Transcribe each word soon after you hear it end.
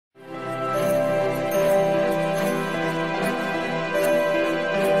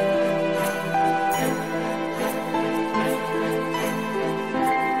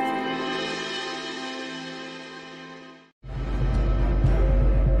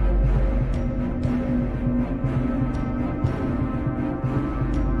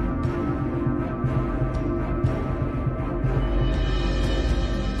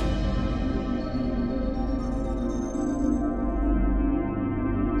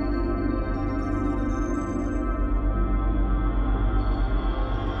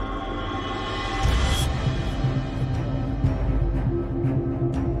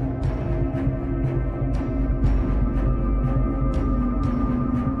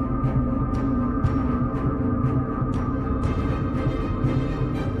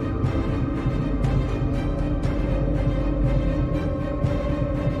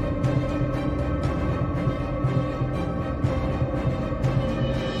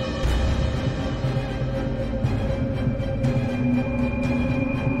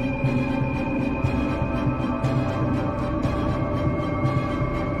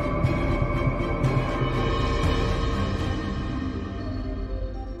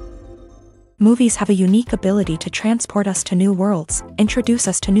Movies have a unique ability to transport us to new worlds, introduce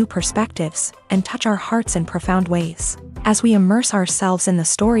us to new perspectives, and touch our hearts in profound ways. As we immerse ourselves in the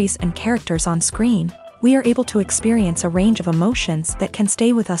stories and characters on screen, we are able to experience a range of emotions that can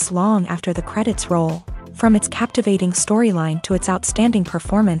stay with us long after the credits roll. From its captivating storyline to its outstanding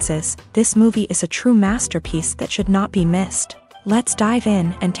performances, this movie is a true masterpiece that should not be missed. Let's dive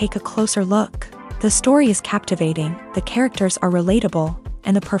in and take a closer look. The story is captivating, the characters are relatable,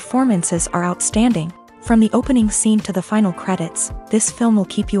 and the performances are outstanding. From the opening scene to the final credits, this film will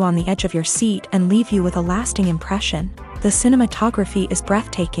keep you on the edge of your seat and leave you with a lasting impression. The cinematography is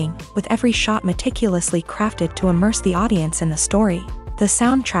breathtaking, with every shot meticulously crafted to immerse the audience in the story. The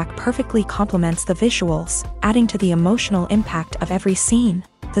soundtrack perfectly complements the visuals, adding to the emotional impact of every scene.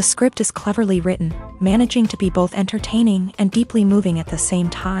 The script is cleverly written, managing to be both entertaining and deeply moving at the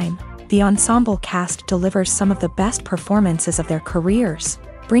same time. The ensemble cast delivers some of the best performances of their careers,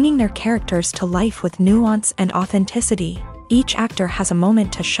 bringing their characters to life with nuance and authenticity. Each actor has a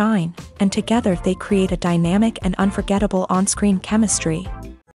moment to shine, and together they create a dynamic and unforgettable on-screen chemistry.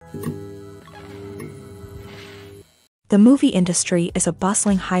 The movie industry is a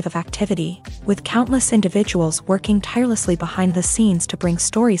bustling hive of activity, with countless individuals working tirelessly behind the scenes to bring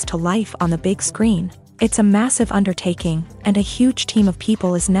stories to life on the big screen. It's a massive undertaking, and a huge team of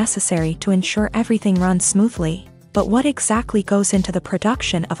people is necessary to ensure everything runs smoothly. But what exactly goes into the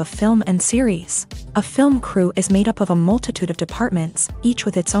production of a film and series? A film crew is made up of a multitude of departments, each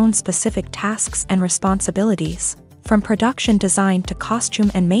with its own specific tasks and responsibilities. From production design to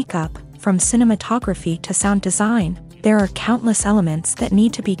costume and makeup, from cinematography to sound design, there are countless elements that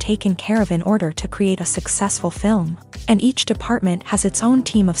need to be taken care of in order to create a successful film. And each department has its own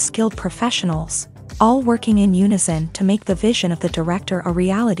team of skilled professionals, all working in unison to make the vision of the director a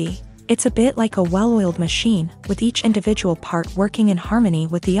reality. It's a bit like a well-oiled machine, with each individual part working in harmony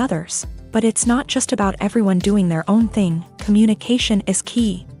with the others. But it's not just about everyone doing their own thing. Communication is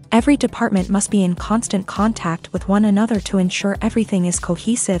key. Every department must be in constant contact with one another to ensure everything is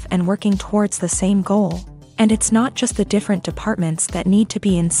cohesive and working towards the same goal. And it's not just the different departments that need to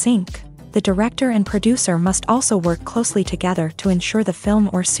be in sync. The director and producer must also work closely together to ensure the film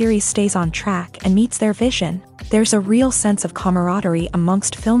or series stays on track and meets their vision. There's a real sense of camaraderie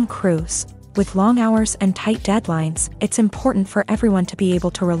amongst film crews. With long hours and tight deadlines, it's important for everyone to be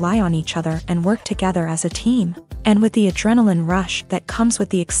able to rely on each other and work together as a team. And with the adrenaline rush that comes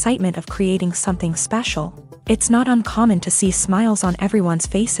with the excitement of creating something special, it's not uncommon to see smiles on everyone's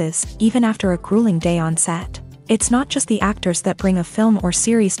faces, even after a grueling day on set. It's not just the actors that bring a film or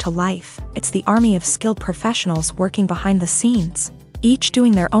series to life, it's the army of skilled professionals working behind the scenes, each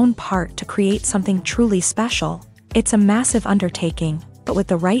doing their own part to create something truly special. It's a massive undertaking, but with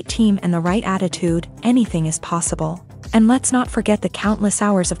the right team and the right attitude, anything is possible. And let's not forget the countless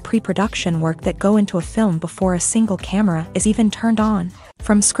hours of pre-production work that go into a film before a single camera is even turned on.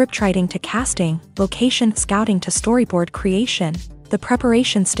 From scriptwriting to casting, location scouting to storyboard creation, the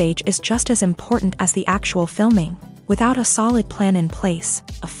preparation stage is just as important as the actual filming. Without a solid plan in place,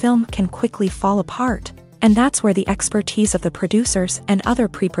 a film can quickly fall apart. And that's where the expertise of the producers and other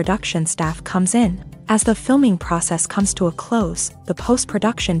pre-production staff comes in. As the filming process comes to a close, the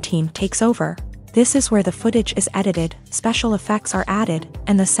post-production team takes over. This is where the footage is edited, special effects are added,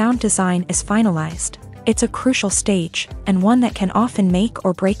 and the sound design is finalized. It's a crucial stage, and one that can often make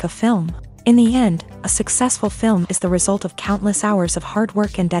or break a film. In the end, a successful film is the result of countless hours of hard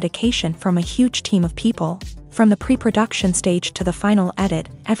work and dedication from a huge team of people. From the pre-production stage to the final edit,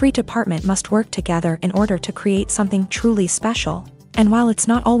 every department must work together in order to create something truly special. And while it's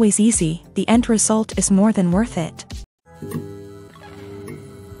not always easy, the end result is more than worth it.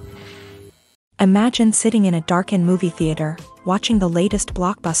 Imagine sitting in a darkened movie theater, watching the latest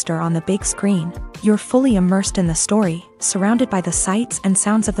blockbuster on the big screen. You're fully immersed in the story, surrounded by the sights and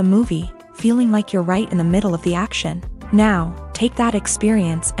sounds of the movie, feeling like you're right in the middle of the action. Now, take that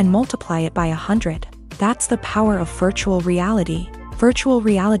experience and multiply it by 100. That's the power of virtual reality. Virtual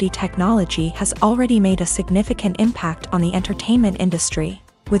reality technology has already made a significant impact on the entertainment industry.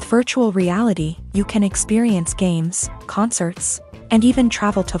 With virtual reality, you can experience games, concerts, and even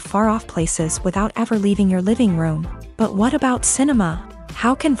travel to far-off places without ever leaving your living room. But what about cinema?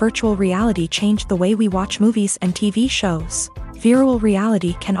 How can virtual reality change the way we watch movies and TV shows? Virtual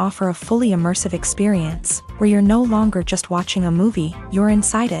reality can offer a fully immersive experience, where you're no longer just watching a movie, you're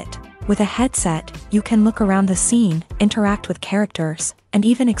inside it. With a headset, you can look around the scene, interact with characters, and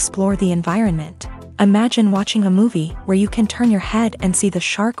even explore the environment. Imagine watching a movie where you can turn your head and see the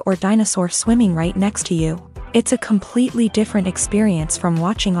shark or dinosaur swimming right next to you. It's a completely different experience from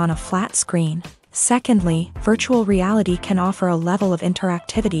watching on a flat screen. Secondly, virtual reality can offer a level of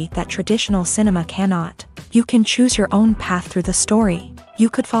interactivity that traditional cinema cannot. You can choose your own path through the story. You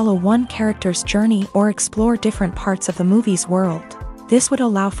could follow one character's journey or explore different parts of the movie's world. This would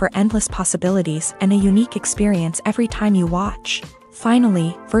allow for endless possibilities and a unique experience every time you watch.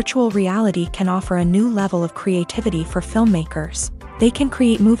 Finally, virtual reality can offer a new level of creativity for filmmakers. They can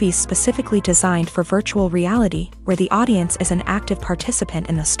create movies specifically designed for virtual reality, where the audience is an active participant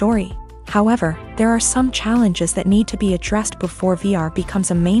in the story. However, there are some challenges that need to be addressed before VR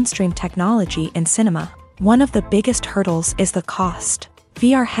becomes a mainstream technology in cinema. One of the biggest hurdles is the cost.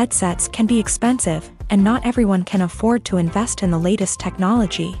 VR headsets can be expensive, and not everyone can afford to invest in the latest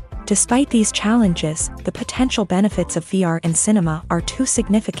technology. Despite these challenges, the potential benefits of VR in cinema are too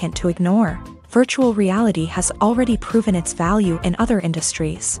significant to ignore. Virtual reality has already proven its value in other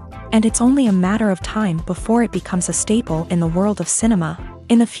industries, and it's only a matter of time before it becomes a staple in the world of cinema.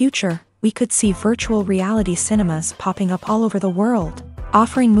 In the future, we could see virtual reality cinemas popping up all over the world,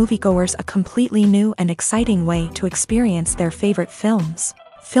 offering moviegoers a completely new and exciting way to experience their favorite films.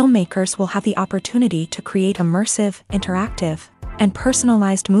 Filmmakers will have the opportunity to create immersive, interactive, and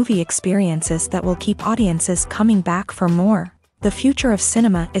personalized movie experiences that will keep audiences coming back for more. The future of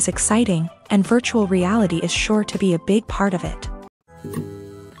cinema is exciting, and virtual reality is sure to be a big part of it.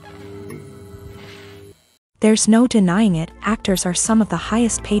 There's no denying it, actors are some of the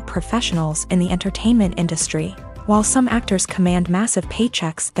highest paid professionals in the entertainment industry. While some actors command massive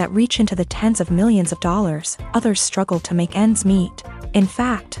paychecks that reach into the tens of millions of dollars, others struggle to make ends meet. In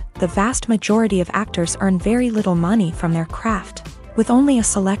fact, the vast majority of actors earn very little money from their craft, with only a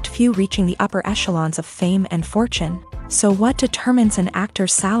select few reaching the upper echelons of fame and fortune. So what determines an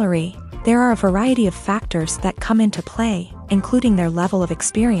actor's salary? There are a variety of factors that come into play, including their level of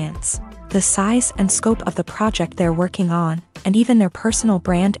experience, the size and scope of the project they're working on, and even their personal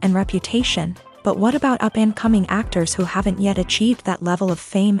brand and reputation. But what about up-and-coming actors who haven't yet achieved that level of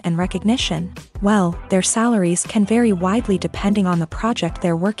fame and recognition? Well, their salaries can vary widely depending on the project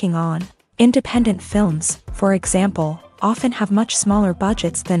they're working on. Independent films, for example, often have much smaller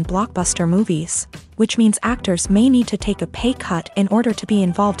budgets than blockbuster movies, which means actors may need to take a pay cut in order to be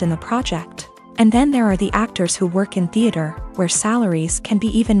involved in the project. And then there are the actors who work in theater, where salaries can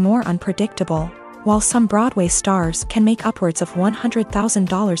be even more unpredictable. While some Broadway stars can make upwards of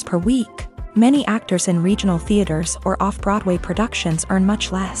 $100,000 per week, many actors in regional theaters or off-Broadway productions earn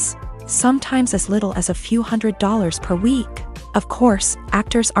much less, sometimes as little as a few $100s per week. Of course,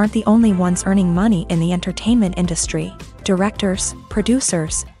 actors aren't the only ones earning money in the entertainment industry. Directors,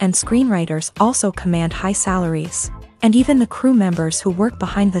 producers, and screenwriters also command high salaries. And even the crew members who work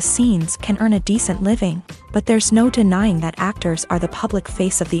behind the scenes can earn a decent living. But there's no denying that actors are the public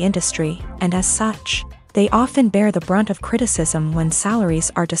face of the industry, and as such, they often bear the brunt of criticism when salaries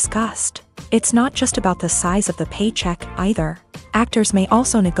are discussed. It's not just about the size of the paycheck, either. Actors may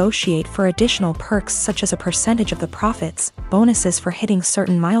also negotiate for additional perks such as a percentage of the profits, bonuses for hitting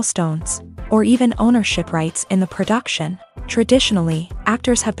certain milestones, or even ownership rights in the production. Traditionally,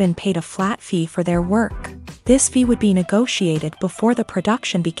 actors have been paid a flat fee for their work. This fee would be negotiated before the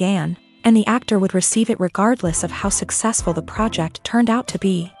production began, and the actor would receive it regardless of how successful the project turned out to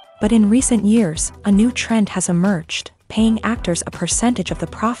be. But in recent years, a new trend has emerged, paying actors a percentage of the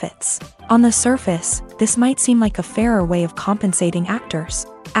profits. On the surface, this might seem like a fairer way of compensating actors.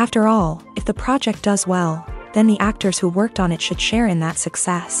 After all, if the project does well, then the actors who worked on it should share in that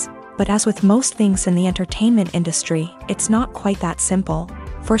success. But as with most things in the entertainment industry, it's not quite that simple.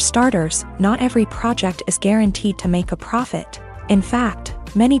 For starters, not every project is guaranteed to make a profit. In fact,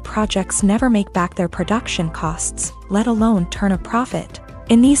 many projects never make back their production costs, let alone turn a profit.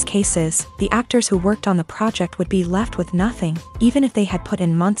 In these cases, the actors who worked on the project would be left with nothing, even if they had put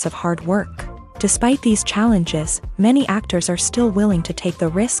in months of hard work. Despite these challenges, many actors are still willing to take the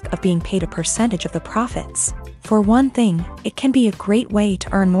risk of being paid a percentage of the profits. For one thing, it can be a great way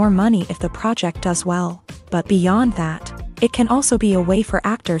to earn more money if the project does well. But beyond that, it can also be a way for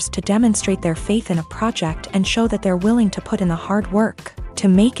actors to demonstrate their faith in a project and show that they're willing to put in the hard work to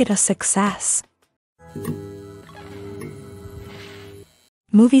make it a success.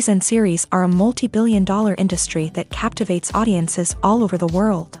 Movies and series are a multi-billion-dollar industry that captivates audiences all over the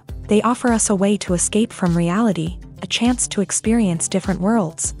world. They offer us a way to escape from reality, a chance to experience different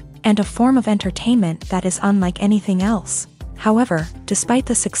worlds, and a form of entertainment that is unlike anything else. However, despite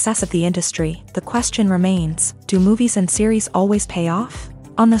the success of the industry, the question remains, do movies and series always pay off?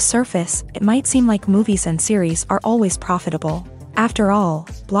 On the surface, it might seem like movies and series are always profitable. After all,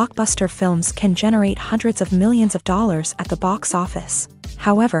 blockbuster films can generate hundreds of millions of dollars at the box office.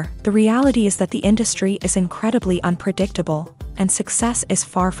 However, the reality is that the industry is incredibly unpredictable, and success is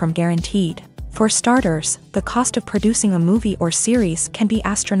far from guaranteed. For starters, the cost of producing a movie or series can be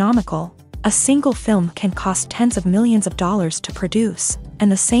astronomical. A single film can cost tens of millions of dollars to produce,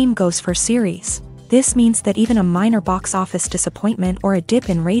 and the same goes for series. This means that even a minor box office disappointment or a dip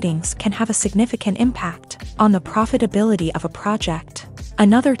in ratings can have a significant impact on the profitability of a project.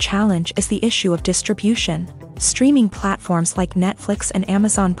 Another challenge is the issue of distribution. Streaming platforms like Netflix and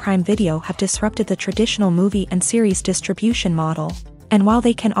Amazon Prime Video have disrupted the traditional movie and series distribution model. And while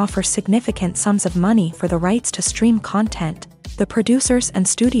they can offer significant sums of money for the rights to stream content, the producers and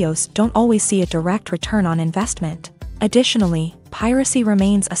studios don't always see a direct return on investment. Additionally, piracy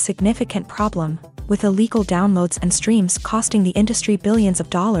remains a significant problem, with illegal downloads and streams costing the industry billions of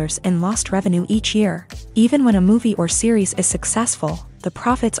dollars in lost revenue each year. Even when a movie or series is successful, the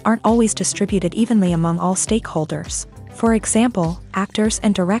profits aren't always distributed evenly among all stakeholders. For example, actors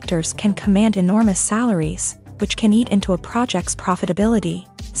and directors can command enormous salaries, which can eat into a project's profitability.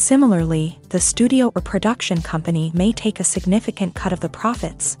 Similarly, the studio or production company may take a significant cut of the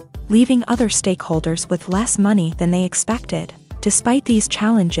profits, leaving other stakeholders with less money than they expected. Despite these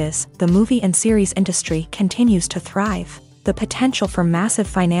challenges, the movie and series industry continues to thrive. The potential for massive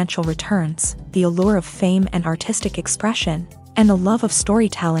financial returns, the allure of fame and artistic expression, and the love of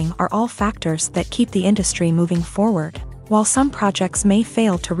storytelling are all factors that keep the industry moving forward. While some projects may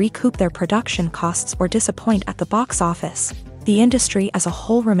fail to recoup their production costs or disappoint at the box office, the industry as a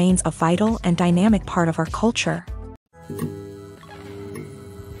whole remains a vital and dynamic part of our culture.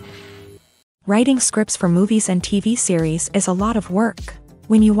 Writing scripts for movies and TV series is a lot of work.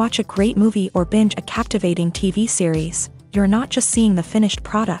 When you watch a great movie or binge a captivating TV series, you're not just seeing the finished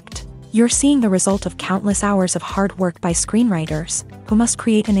product. You're seeing the result of countless hours of hard work by screenwriters, who must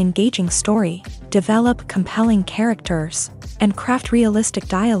create an engaging story, develop compelling characters, and craft realistic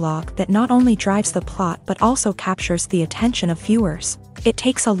dialogue that not only drives the plot but also captures the attention of viewers. It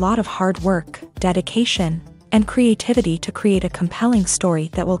takes a lot of hard work, dedication, and creativity to create a compelling story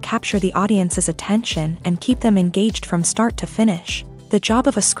that will capture the audience's attention and keep them engaged from start to finish. The job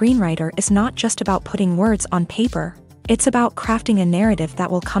of a screenwriter is not just about putting words on paper. It's about crafting a narrative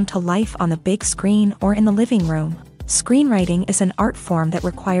that will come to life on the big screen or in the living room. Screenwriting is an art form that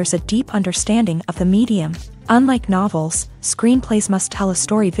requires a deep understanding of the medium. Unlike novels, screenplays must tell a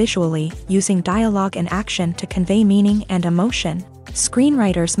story visually, using dialogue and action to convey meaning and emotion.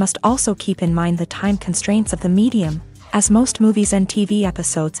 Screenwriters must also keep in mind the time constraints of the medium, as most movies and TV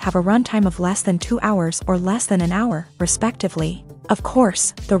episodes have a runtime of less than 2 hours or less than an hour, respectively. Of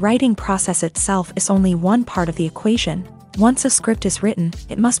course, the writing process itself is only one part of the equation. Once a script is written,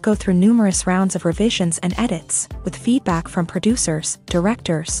 it must go through numerous rounds of revisions and edits, with feedback from producers,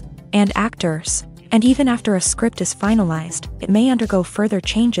 directors, and actors. And even after a script is finalized, it may undergo further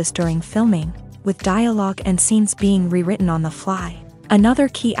changes during filming, with dialogue and scenes being rewritten on the fly. Another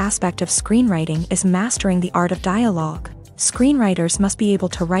key aspect of screenwriting is mastering the art of dialogue. Screenwriters must be able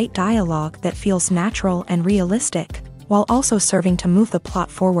to write dialogue that feels natural and realistic, while also serving to move the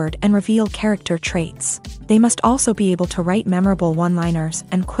plot forward and reveal character traits. They must also be able to write memorable one-liners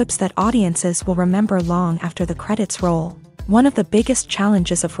and quips that audiences will remember long after the credits roll. One of the biggest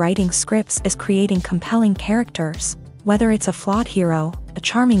challenges of writing scripts is creating compelling characters. Whether it's a flawed hero, a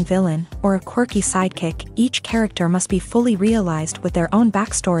charming villain, or a quirky sidekick, each character must be fully realized with their own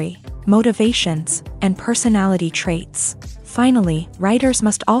backstory, motivations, and personality traits. Finally, writers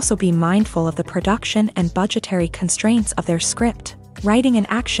must also be mindful of the production and budgetary constraints of their script. Writing an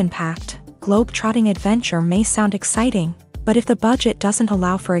action-packed, globe-trotting adventure may sound exciting, but if the budget doesn't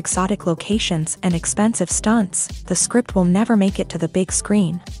allow for exotic locations and expensive stunts, the script will never make it to the big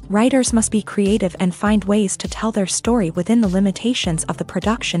screen. Writers must be creative and find ways to tell their story within the limitations of the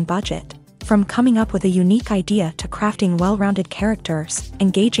production budget. From coming up with a unique idea to crafting well-rounded characters,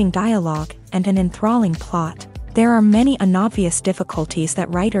 engaging dialogue, and an enthralling plot, there are many unobvious difficulties that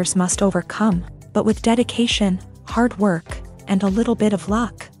writers must overcome, but with dedication, hard work, and a little bit of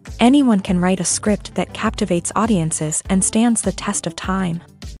luck, anyone can write a script that captivates audiences and stands the test of time.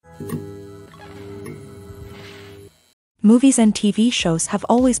 Movies and TV shows have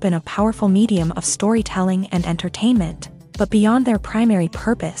always been a powerful medium of storytelling and entertainment, but beyond their primary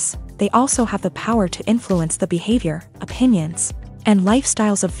purpose, they also have the power to influence the behavior, opinions, and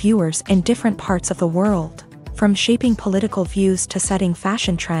lifestyles of viewers in different parts of the world. From shaping political views to setting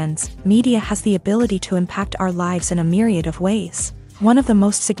fashion trends, media has the ability to impact our lives in a myriad of ways. One of the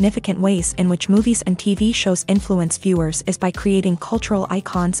most significant ways in which movies and TV shows influence viewers is by creating cultural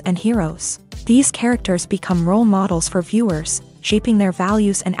icons and heroes. These characters become role models for viewers, shaping their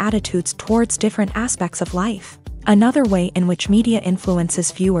values and attitudes towards different aspects of life. Another way in which media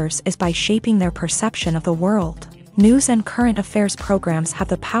influences viewers is by shaping their perception of the world. News and current affairs programs have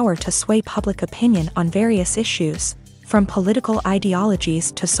the power to sway public opinion on various issues, from political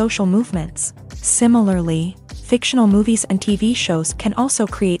ideologies to social movements. Similarly, fictional movies and TV shows can also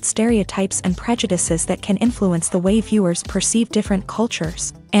create stereotypes and prejudices that can influence the way viewers perceive different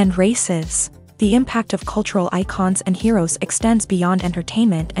cultures and races. The impact of cultural icons and heroes extends beyond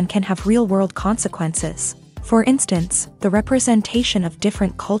entertainment and can have real-world consequences. For instance, the representation of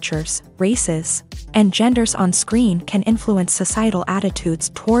different cultures, races, and genders on screen can influence societal attitudes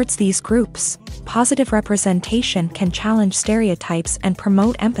towards these groups. Positive representation can challenge stereotypes and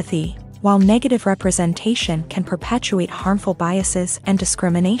promote empathy, while negative representation can perpetuate harmful biases and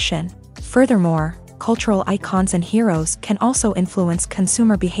discrimination. Furthermore, cultural icons and heroes can also influence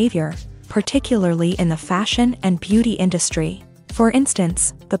consumer behavior, particularly in the fashion and beauty industry. For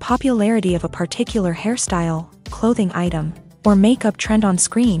instance, the popularity of a particular hairstyle, clothing item, or makeup trend on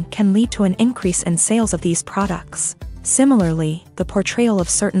screen can lead to an increase in sales of these products. Similarly, the portrayal of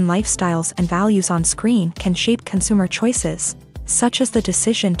certain lifestyles and values on screen can shape consumer choices, such as the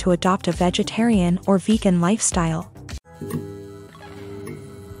decision to adopt a vegetarian or vegan lifestyle.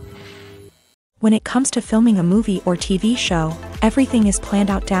 When it comes to filming a movie or TV show, everything is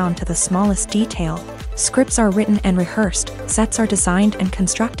planned out down to the smallest detail. Scripts are written and rehearsed, sets are designed and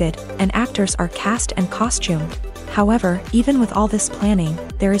constructed, and actors are cast and costumed. However, even with all this planning,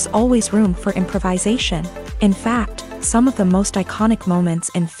 there is always room for improvisation. In fact, some of the most iconic moments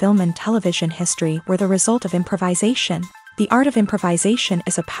in film and television history were the result of improvisation. The art of improvisation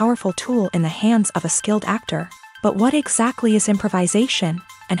is a powerful tool in the hands of a skilled actor. But what exactly is improvisation,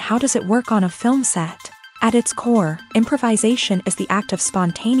 and how does it work on a film set? At its core, improvisation is the act of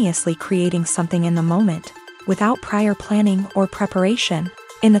spontaneously creating something in the moment, without prior planning or preparation.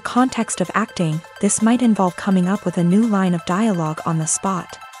 In the context of acting, this might involve coming up with a new line of dialogue on the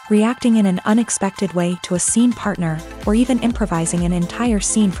spot, reacting in an unexpected way to a scene partner, or even improvising an entire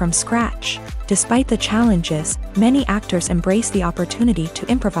scene from scratch. Despite the challenges, many actors embrace the opportunity to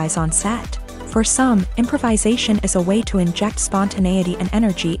improvise on set. For some, improvisation is a way to inject spontaneity and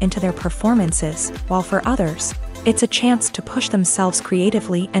energy into their performances, while for others, it's a chance to push themselves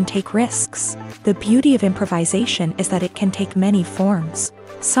creatively and take risks. The beauty of improvisation is that it can take many forms.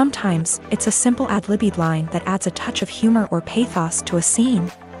 Sometimes, it's a simple ad-libbed line that adds a touch of humor or pathos to a scene.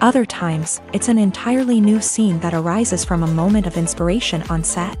 Other times, it's an entirely new scene that arises from a moment of inspiration on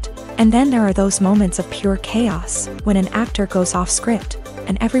set. And then there are those moments of pure chaos, when an actor goes off script,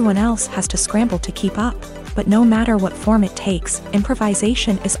 and everyone else has to scramble to keep up. But no matter what form it takes,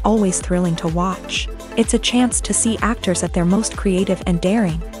 improvisation is always thrilling to watch. It's a chance to see actors at their most creative and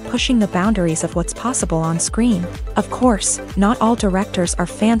daring, pushing the boundaries of what's possible on screen. Of course, not all directors are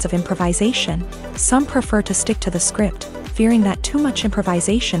fans of improvisation. Some prefer to stick to the script, fearing that too much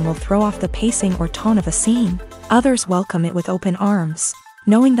improvisation will throw off the pacing or tone of a scene. Others welcome it with open arms,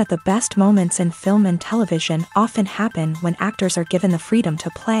 knowing that the best moments in film and television often happen when actors are given the freedom to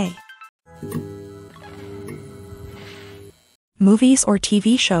play. Movies or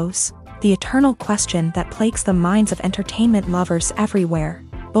TV shows? The eternal question that plagues the minds of entertainment lovers everywhere.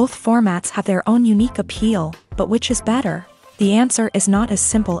 Both formats have their own unique appeal, but which is better? The answer is not as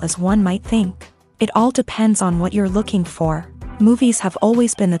simple as one might think. It all depends on what you're looking for. Movies have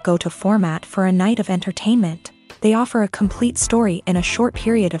always been the go-to format for a night of entertainment. They offer a complete story in a short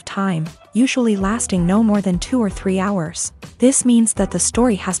period of time, usually lasting no more than 2 or 3 hours. This means that the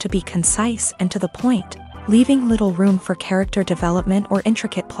story has to be concise and to the point, leaving little room for character development or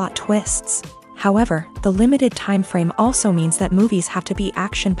intricate plot twists. However, the limited time frame also means that movies have to be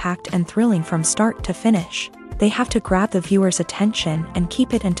action-packed and thrilling from start to finish. They have to grab the viewer's attention and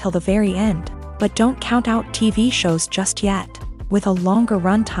keep it until the very end. But don't count out TV shows just yet. With a longer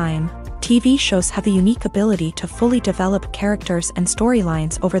runtime, TV shows have the unique ability to fully develop characters and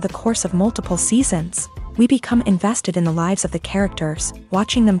storylines over the course of multiple seasons. We become invested in the lives of the characters,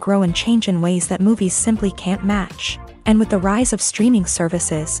 watching them grow and change in ways that movies simply can't match. And with the rise of streaming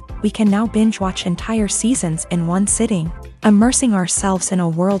services, we can now binge-watch entire seasons in one sitting, immersing ourselves in a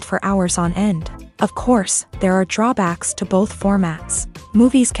world for hours on end. Of course, there are drawbacks to both formats.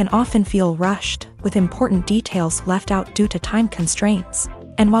 Movies can often feel rushed, with important details left out due to time constraints.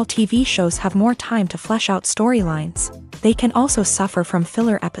 And while TV shows have more time to flesh out storylines, they can also suffer from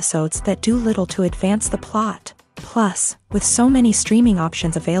filler episodes that do little to advance the plot. Plus, with so many streaming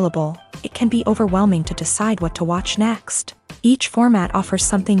options available, it can be overwhelming to decide what to watch next. Each format offers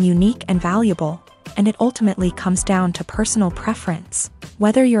something unique and valuable, and it ultimately comes down to personal preference.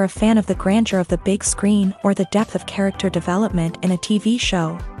 Whether you're a fan of the grandeur of the big screen or the depth of character development in a TV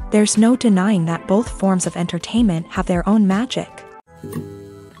show, there's no denying that both forms of entertainment have their own magic.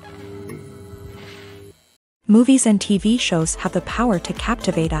 Movies and TV shows have the power to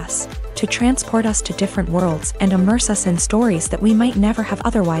captivate us, to transport us to different worlds and immerse us in stories that we might never have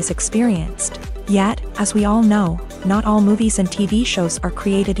otherwise experienced. Yet, as we all know, not all movies and TV shows are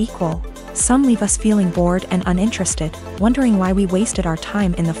created equal. Some leave us feeling bored and uninterested, wondering why we wasted our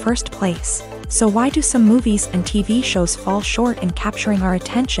time in the first place. So why do some movies and TV shows fall short in capturing our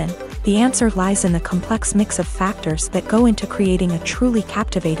attention? The answer lies in the complex mix of factors that go into creating a truly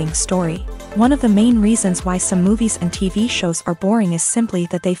captivating story. One of the main reasons why some movies and TV shows are boring is simply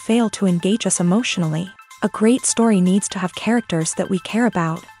that they fail to engage us emotionally. A great story needs to have characters that we care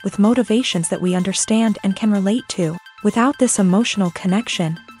about, with motivations that we understand and can relate to. Without this emotional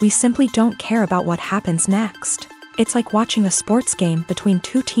connection, we simply don't care about what happens next. It's like watching a sports game between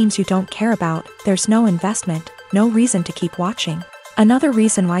two teams you don't care about. There's no investment, no reason to keep watching. Another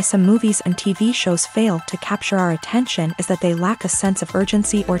reason why some movies and TV shows fail to capture our attention is that they lack a sense of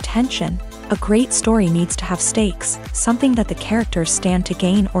urgency or tension. A great story needs to have stakes, something that the characters stand to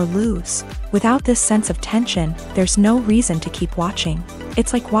gain or lose. Without this sense of tension, there's no reason to keep watching.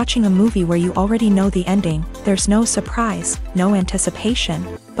 It's like watching a movie where you already know the ending. There's no surprise, no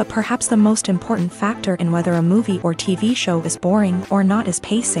anticipation. But perhaps the most important factor in whether a movie or TV show is boring or not is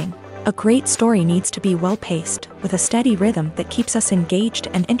pacing. A great story needs to be well-paced, with a steady rhythm that keeps us engaged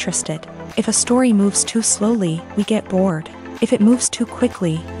and interested. If a story moves too slowly, we get bored. If it moves too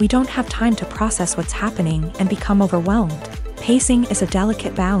quickly, we don't have time to process what's happening and become overwhelmed. Pacing is a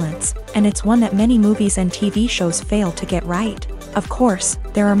delicate balance, and it's one that many movies and TV shows fail to get right. Of course,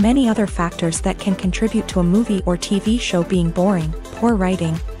 there are many other factors that can contribute to a movie or TV show being boring: poor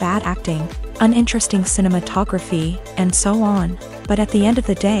writing, bad acting, uninteresting cinematography, and so on. But at the end of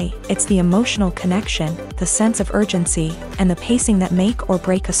the day, it's the emotional connection, the sense of urgency, and the pacing that make or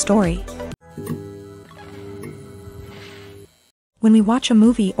break a story. When we watch a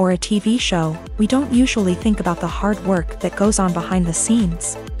movie or a TV show, we don't usually think about the hard work that goes on behind the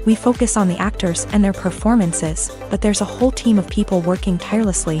scenes. We focus on the actors and their performances, but there's a whole team of people working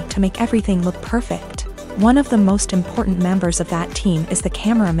tirelessly to make everything look perfect. One of the most important members of that team is the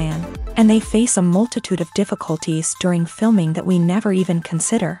cameraman, and they face a multitude of difficulties during filming that we never even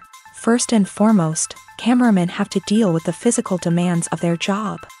consider. First and foremost, cameramen have to deal with the physical demands of their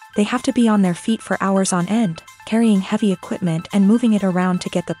job. They have to be on their feet for hours on end, carrying heavy equipment and moving it around to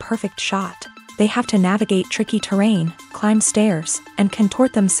get the perfect shot. They have to navigate tricky terrain, climb stairs, and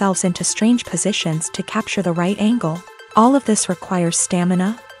contort themselves into strange positions to capture the right angle. All of this requires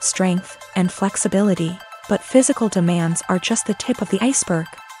stamina, strength, and flexibility. But physical demands are just the tip of the iceberg.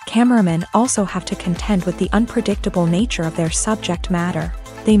 Cameramen also have to contend with the unpredictable nature of their subject matter.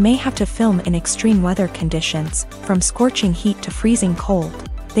 They may have to film in extreme weather conditions, from scorching heat to freezing cold.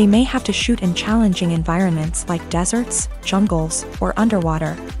 They may have to shoot in challenging environments like deserts, jungles, or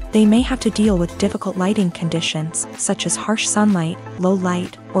underwater. They may have to deal with difficult lighting conditions, such as harsh sunlight, low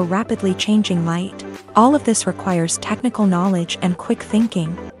light, or rapidly changing light. All of this requires technical knowledge and quick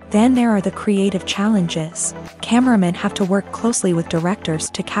thinking. Then there are the creative challenges. Cameramen have to work closely with directors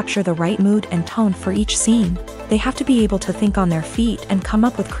to capture the right mood and tone for each scene. They have to be able to think on their feet and come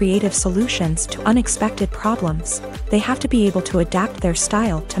up with creative solutions to unexpected problems. They have to be able to adapt their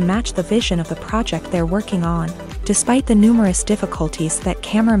style to match the vision of the project they're working on. Despite the numerous difficulties that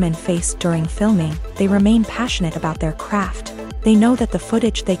cameramen face during filming, they remain passionate about their craft. They know that the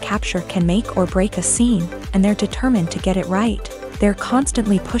footage they capture can make or break a scene, and they're determined to get it right. They're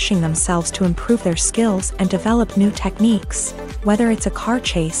constantly pushing themselves to improve their skills and develop new techniques. Whether it's a car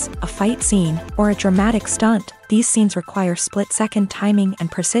chase, a fight scene, or a dramatic stunt, these scenes require split-second timing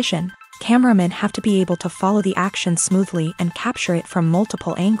and precision. Cameramen have to be able to follow the action smoothly and capture it from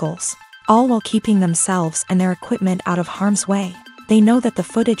multiple angles, all while keeping themselves and their equipment out of harm's way. They know that the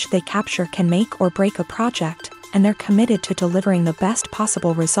footage they capture can make or break a project, and they're committed to delivering the best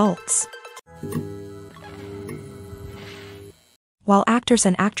possible results. While actors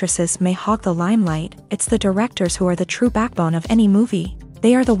and actresses may hog the limelight, it's the directors who are the true backbone of any movie.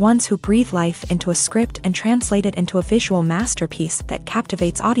 They are the ones who breathe life into a script and translate it into a visual masterpiece that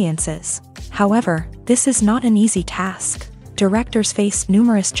captivates audiences. However, this is not an easy task. Directors face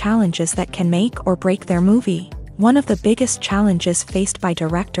numerous challenges that can make or break their movie. One of the biggest challenges faced by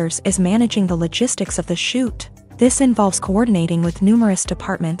directors is managing the logistics of the shoot. This involves coordinating with numerous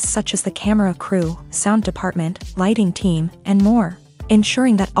departments such as the camera crew, sound department, lighting team, and more.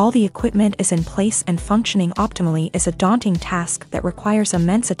 Ensuring that all the equipment is in place and functioning optimally is a daunting task that requires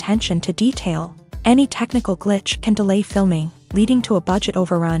immense attention to detail. Any technical glitch can delay filming, leading to a budget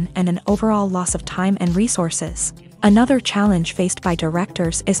overrun and an overall loss of time and resources. Another challenge faced by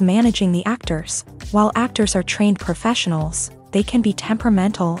directors is managing the actors. While actors are trained professionals, they can be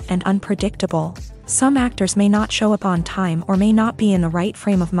temperamental and unpredictable. Some actors may not show up on time or may not be in the right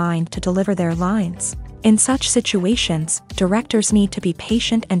frame of mind to deliver their lines. In such situations, directors need to be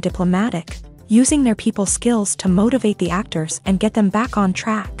patient and diplomatic, using their people skills to motivate the actors and get them back on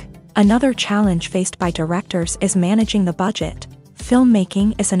track. Another challenge faced by directors is managing the budget.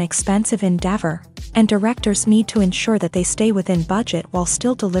 Filmmaking is an expensive endeavor, and directors need to ensure that they stay within budget while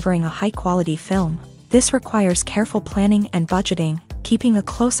still delivering a high-quality film. This requires careful planning and budgeting, keeping a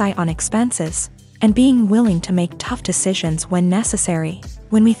close eye on expenses, and being willing to make tough decisions when necessary.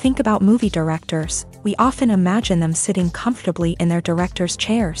 When we think about movie directors, we often imagine them sitting comfortably in their director's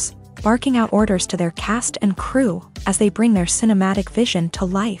chairs, barking out orders to their cast and crew as they bring their cinematic vision to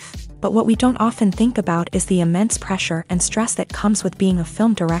life. But what we don't often think about is the immense pressure and stress that comes with being a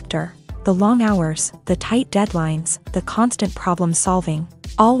film director. The long hours, the tight deadlines, the constant problem solving,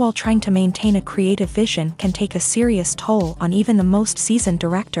 all while trying to maintain a creative vision can take a serious toll on even the most seasoned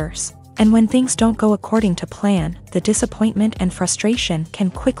directors. And when things don't go according to plan, the disappointment and frustration can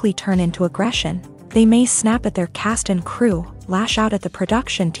quickly turn into aggression. They may snap at their cast and crew, lash out at the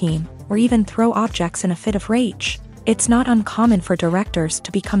production team, or even throw objects in a fit of rage. It's not uncommon for directors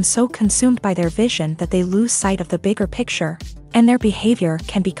to become so consumed by their vision that they lose sight of the bigger picture, and their behavior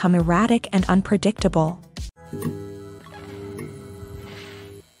can become erratic and unpredictable.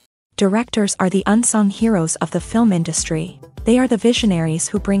 Directors are the unsung heroes of the film industry. They are the visionaries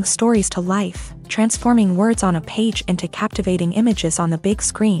who bring stories to life, transforming words on a page into captivating images on the big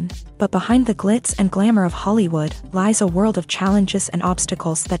screen. But behind the glitz and glamour of Hollywood lies a world of challenges and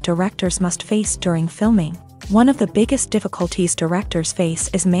obstacles that directors must face during filming. One of the biggest difficulties directors face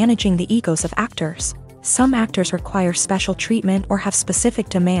is managing the egos of actors. Some actors require special treatment or have specific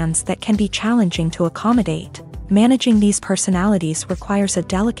demands that can be challenging to accommodate. Managing these personalities requires a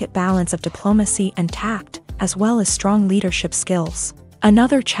delicate balance of diplomacy and tact, as well as strong leadership skills.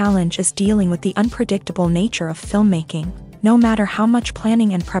 Another challenge is dealing with the unpredictable nature of filmmaking. No matter how much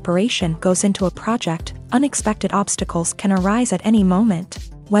planning and preparation goes into a project, unexpected obstacles can arise at any moment.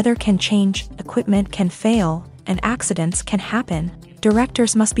 Weather can change, equipment can fail, and accidents can happen.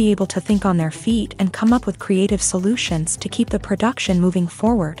 Directors must be able to think on their feet and come up with creative solutions to keep the production moving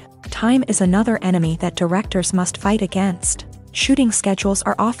forward. Time is another enemy that directors must fight against. Shooting schedules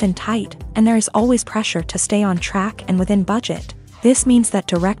are often tight, and there is always pressure to stay on track and within budget. This means that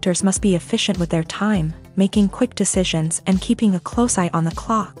directors must be efficient with their time, making quick decisions and keeping a close eye on the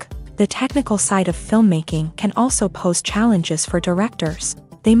clock. The technical side of filmmaking can also pose challenges for directors.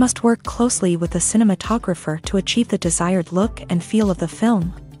 They must work closely with the cinematographer to achieve the desired look and feel of the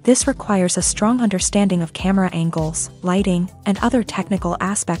film. This requires a strong understanding of camera angles, lighting, and other technical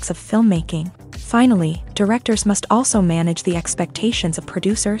aspects of filmmaking. Finally, directors must also manage the expectations of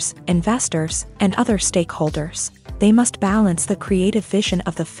producers, investors, and other stakeholders. They must balance the creative vision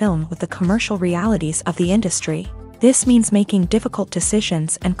of the film with the commercial realities of the industry. This means making difficult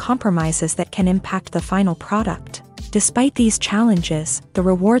decisions and compromises that can impact the final product. Despite these challenges, the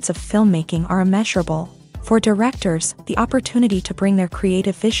rewards of filmmaking are immeasurable. For directors, the opportunity to bring their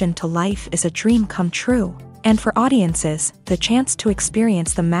creative vision to life is a dream come true. And for audiences, the chance to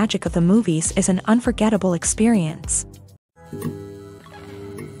experience the magic of the movies is an unforgettable experience.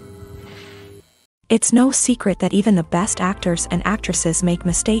 It's no secret that even the best actors and actresses make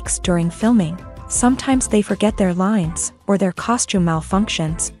mistakes during filming. Sometimes they forget their lines, or their costume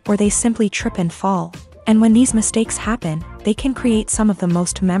malfunctions, or they simply trip and fall. And when these mistakes happen, they can create some of the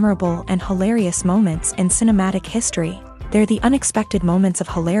most memorable and hilarious moments in cinematic history. They're the unexpected moments of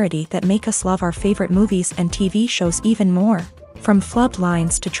hilarity that make us love our favorite movies and TV shows even more. From flubbed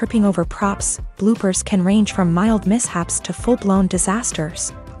lines to tripping over props, bloopers can range from mild mishaps to full-blown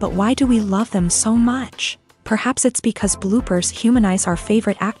disasters. But why do we love them so much? Perhaps it's because bloopers humanize our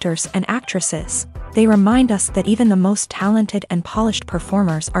favorite actors and actresses. They remind us that even the most talented and polished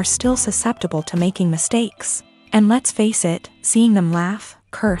performers are still susceptible to making mistakes. And let's face it, seeing them laugh,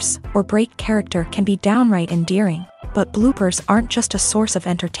 curse, or break character can be downright endearing. But bloopers aren't just a source of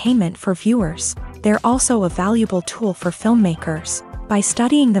entertainment for viewers. They're also a valuable tool for filmmakers. By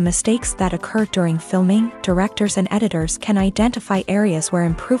studying the mistakes that occur during filming, directors and editors can identify areas where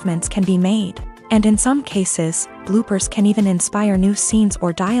improvements can be made. And in some cases, bloopers can even inspire new scenes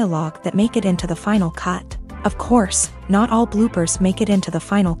or dialogue that make it into the final cut. Of course, not all bloopers make it into the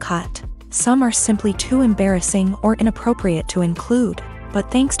final cut. Some are simply too embarrassing or inappropriate to include. But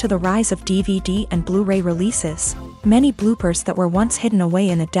thanks to the rise of DVD and Blu-ray releases, many bloopers that were once hidden away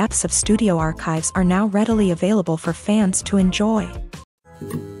in the depths of studio archives are now readily available for fans to enjoy.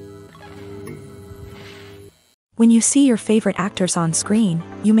 When you see your favorite actors on screen,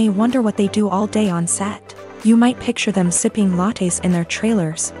 you may wonder what they do all day on set. You might picture them sipping lattes in their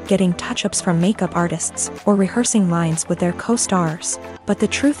trailers, getting touch-ups from makeup artists, or rehearsing lines with their co-stars. But the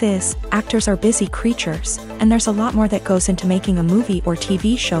truth is, actors are busy creatures, and there's a lot more that goes into making a movie or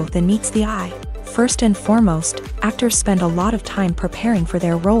TV show than meets the eye. First and foremost, actors spend a lot of time preparing for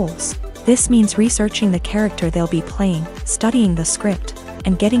their roles. This means researching the character they'll be playing, studying the script,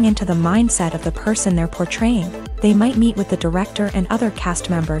 and getting into the mindset of the person they're portraying. They might meet with the director and other cast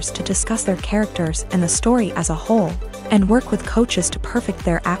members to discuss their characters and the story as a whole, and work with coaches to perfect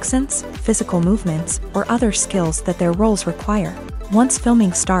their accents, physical movements, or other skills that their roles require. Once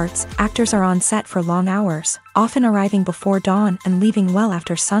filming starts, actors are on set for long hours, often arriving before dawn and leaving well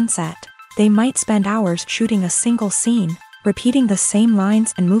after sunset. They might spend hours shooting a single scene, repeating the same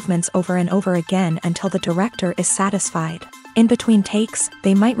lines and movements over and over again until the director is satisfied. In between takes,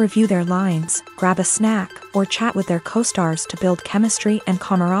 they might review their lines, grab a snack, or chat with their co-stars to build chemistry and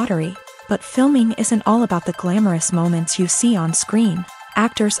camaraderie. But filming isn't all about the glamorous moments you see on screen.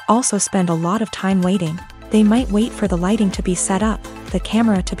 Actors also spend a lot of time waiting. They might wait for the lighting to be set up, the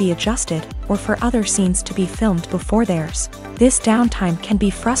camera to be adjusted, or for other scenes to be filmed before theirs. This downtime can be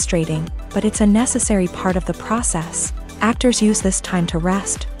frustrating, but it's a necessary part of the process. Actors use this time to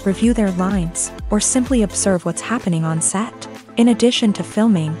rest, review their lines, or simply observe what's happening on set. In addition to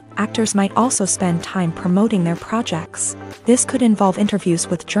filming, actors might also spend time promoting their projects. This could involve interviews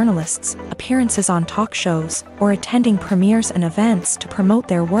with journalists, appearances on talk shows, or attending premieres and events to promote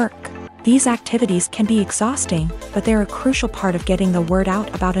their work. These activities can be exhausting, but they're a crucial part of getting the word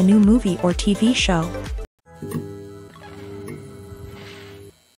out about a new movie or TV show.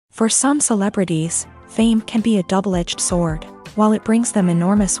 For some celebrities, fame can be a double-edged sword. While it brings them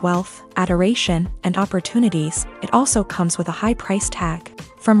enormous wealth, adoration, and opportunities, it also comes with a high price tag.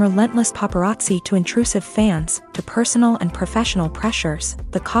 From relentless paparazzi to intrusive fans, to personal and professional pressures,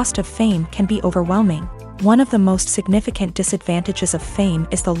 the cost of fame can be overwhelming. One of the most significant disadvantages of fame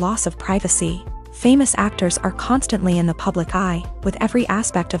is the loss of privacy. Famous actors are constantly in the public eye, with every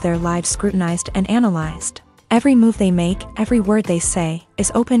aspect of their lives scrutinized and analyzed. Every move they make, every word they say,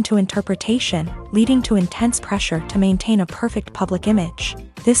 is open to interpretation, leading to intense pressure to maintain a perfect public image.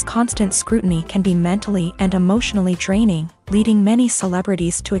 This constant scrutiny can be mentally and emotionally draining, leading many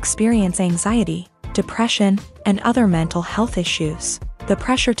celebrities to experience anxiety, depression, and other mental health issues. The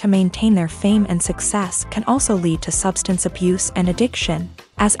pressure to maintain their fame and success can also lead to substance abuse and addiction,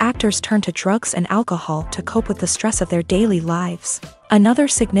 as actors turn to drugs and alcohol to cope with the stress of their daily lives. Another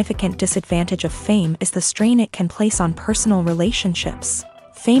significant disadvantage of fame is the strain it can place on personal relationships.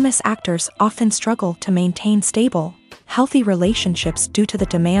 Famous actors often struggle to maintain stable, healthy relationships due to the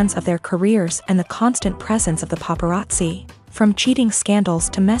demands of their careers and the constant presence of the paparazzi. From cheating scandals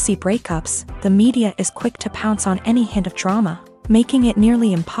to messy breakups, the media is quick to pounce on any hint of drama, making it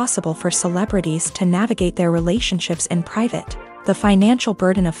nearly impossible for celebrities to navigate their relationships in private. The financial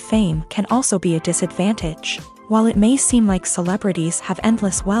burden of fame can also be a disadvantage. While it may seem like celebrities have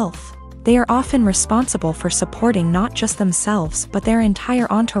endless wealth, they are often responsible for supporting not just themselves but their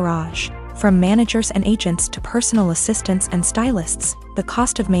entire entourage. From managers and agents to personal assistants and stylists, the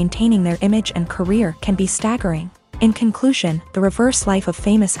cost of maintaining their image and career can be staggering. In conclusion, the reverse life of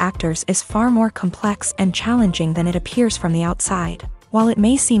famous actors is far more complex and challenging than it appears from the outside. While it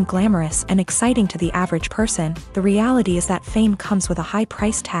may seem glamorous and exciting to the average person, the reality is that fame comes with a high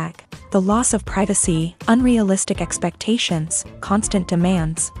price tag. The loss of privacy, unrealistic expectations, constant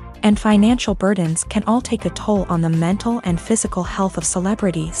demands, and financial burdens can all take a toll on the mental and physical health of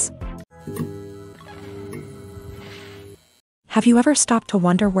celebrities. Have you ever stopped to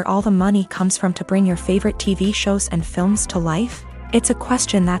wonder where all the money comes from to bring your favorite TV shows and films to life? It's a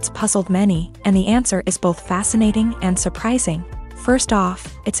question that's puzzled many, and the answer is both fascinating and surprising. First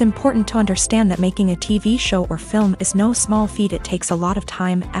off, it's important to understand that making a TV show or film is no small feat. It takes a lot of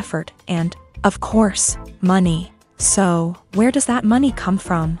time, effort, and, of course, money. So, where does that money come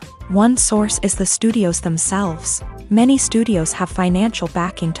from? One source is the studios themselves. Many studios have financial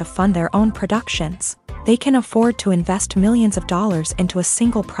backing to fund their own productions. They can afford to invest millions of dollars into a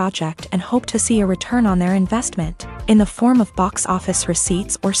single project and hope to see a return on their investment, in the form of box office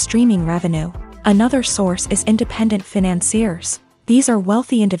receipts or streaming revenue. Another source is independent financiers. These are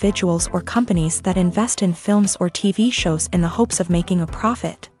wealthy individuals or companies that invest in films or TV shows in the hopes of making a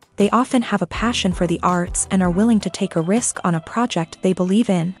profit. They often have a passion for the arts and are willing to take a risk on a project they believe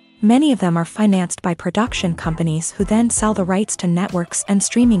in. Many of them are financed by production companies who then sell the rights to networks and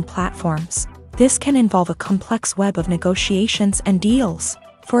streaming platforms. This can involve a complex web of negotiations and deals.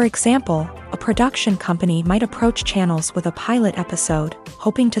 For example, a production company might approach channels with a pilot episode,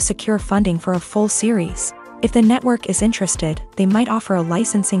 hoping to secure funding for a full series. If the network is interested, they might offer a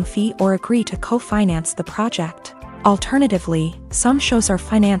licensing fee or agree to co-finance the project. Alternatively, some shows are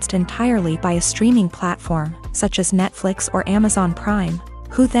financed entirely by a streaming platform, such as Netflix or Amazon Prime,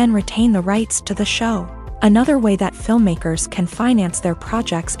 who then retain the rights to the show. Another way that filmmakers can finance their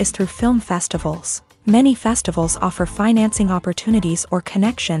projects is through film festivals. Many festivals offer financing opportunities or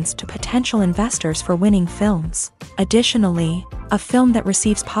connections to potential investors for winning films. Additionally, a film that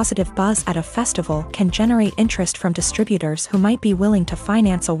receives positive buzz at a festival can generate interest from distributors who might be willing to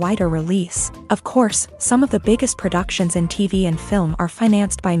finance a wider release. Of course, some of the biggest productions in TV and film are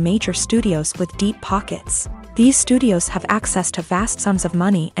financed by major studios with deep pockets. These studios have access to vast sums of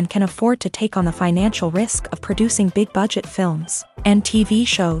money and can afford to take on the financial risk of producing big-budget films and TV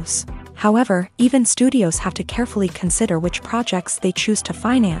shows. However, even studios have to carefully consider which projects they choose to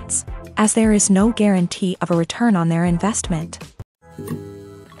finance, as there is no guarantee of a return on their investment.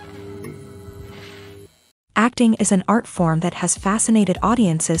 Acting is an art form that has fascinated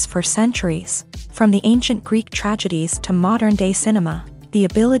audiences for centuries. From the ancient Greek tragedies to modern-day cinema, the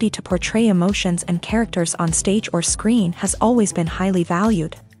ability to portray emotions and characters on stage or screen has always been highly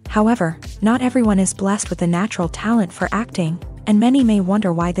valued. However, not everyone is blessed with the natural talent for acting, and many may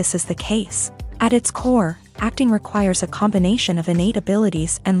wonder why this is the case. At its core, acting requires a combination of innate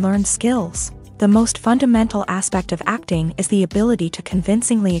abilities and learned skills. The most fundamental aspect of acting is the ability to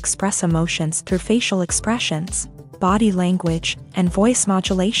convincingly express emotions through facial expressions, body language, and voice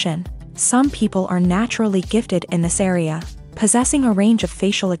modulation. Some people are naturally gifted in this area, possessing a range of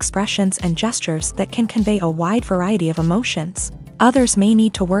facial expressions and gestures that can convey a wide variety of emotions. Others may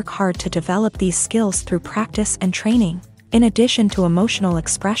need to work hard to develop these skills through practice and training. In addition to emotional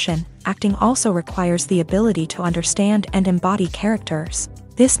expression, acting also requires the ability to understand and embody characters.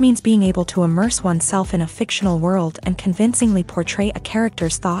 This means being able to immerse oneself in a fictional world and convincingly portray a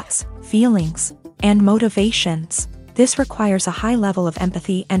character's thoughts, feelings, and motivations. This requires a high level of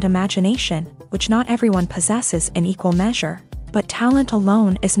empathy and imagination, which not everyone possesses in equal measure. But talent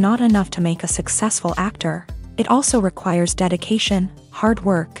alone is not enough to make a successful actor. It also requires dedication, hard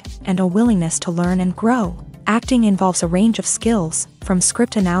work, and a willingness to learn and grow. Acting involves a range of skills, from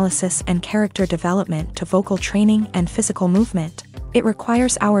script analysis and character development to vocal training and physical movement. It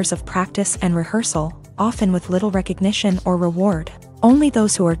requires hours of practice and rehearsal, often with little recognition or reward. Only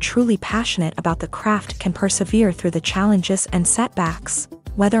those who are truly passionate about the craft can persevere through the challenges and setbacks.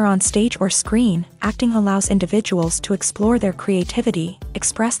 Whether on stage or screen, acting allows individuals to explore their creativity,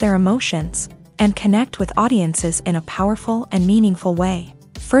 express their emotions, and connect with audiences in a powerful and meaningful way.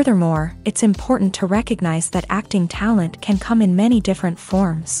 Furthermore, it's important to recognize that acting talent can come in many different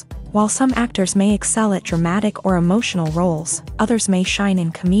forms. While some actors may excel at dramatic or emotional roles, others may shine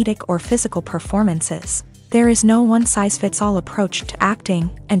in comedic or physical performances. There is no one-size-fits-all approach to acting,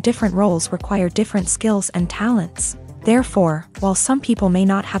 and different roles require different skills and talents. Therefore, while some people may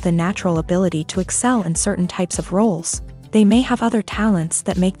not have the natural ability to excel in certain types of roles, they may have other talents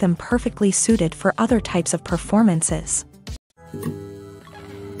that make them perfectly suited for other types of performances.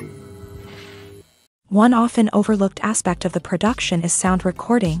 One often overlooked aspect of the production is sound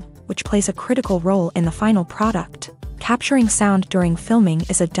recording, which plays a critical role in the final product. Capturing sound during filming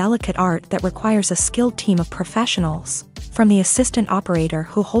is a delicate art that requires a skilled team of professionals. From the assistant operator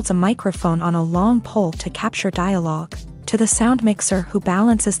who holds a microphone on a long pole to capture dialogue, to the sound mixer who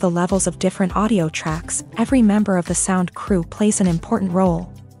balances the levels of different audio tracks, every member of the sound crew plays an important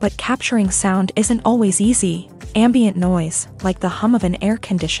role. But capturing sound isn't always easy. Ambient noise, like the hum of an air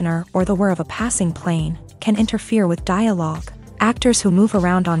conditioner or the whir of a passing plane, can interfere with dialogue. Actors who move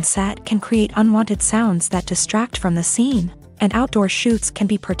around on set can create unwanted sounds that distract from the scene, and outdoor shoots can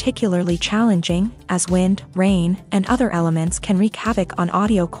be particularly challenging, as wind, rain, and other elements can wreak havoc on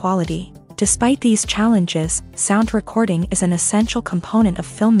audio quality. Despite these challenges, sound recording is an essential component of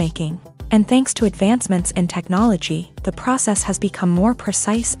filmmaking, and thanks to advancements in technology, the process has become more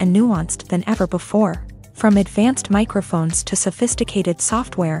precise and nuanced than ever before. From advanced microphones to sophisticated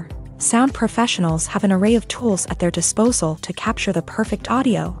software, sound professionals have an array of tools at their disposal to capture the perfect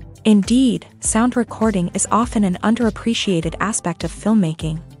audio. Indeed, sound recording is often an underappreciated aspect of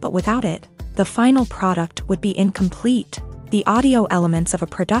filmmaking, but without it, the final product would be incomplete. The audio elements of a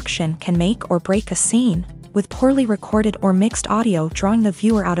production can make or break a scene, with poorly recorded or mixed audio drawing the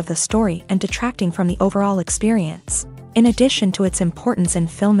viewer out of the story and detracting from the overall experience. In addition to its importance in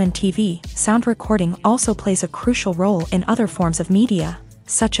film and TV, sound recording also plays a crucial role in other forms of media,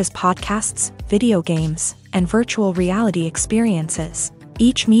 such as podcasts, video games, and virtual reality experiences.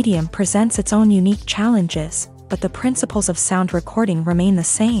 Each medium presents its own unique challenges, but the principles of sound recording remain the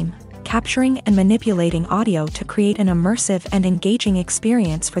same. capturing and manipulating audio to create an immersive and engaging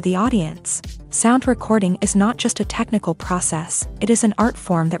experience for the audience. Sound recording is not just a technical process, it is an art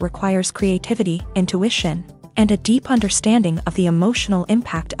form that requires creativity, intuition, and a deep understanding of the emotional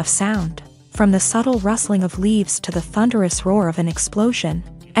impact of sound. From the subtle rustling of leaves to the thunderous roar of an explosion,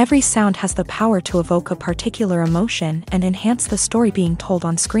 every sound has the power to evoke a particular emotion and enhance the story being told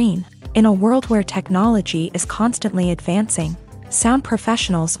on screen. In a world where technology is constantly advancing, sound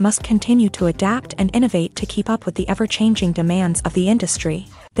professionals must continue to adapt and innovate to keep up with the ever-changing demands of the industry.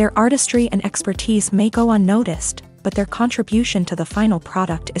 Their artistry and expertise may go unnoticed, but their contribution to the final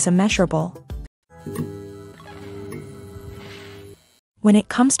product is immeasurable. When it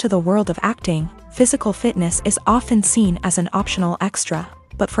comes to the world of acting, physical fitness is often seen as an optional extra.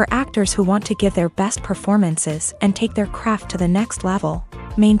 But for actors who want to give their best performances and take their craft to the next level,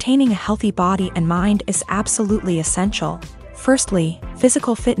 maintaining a healthy body and mind is absolutely essential. Firstly,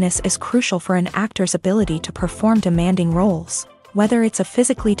 physical fitness is crucial for an actor's ability to perform demanding roles. Whether it's a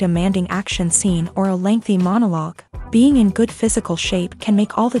physically demanding action scene or a lengthy monologue, being in good physical shape can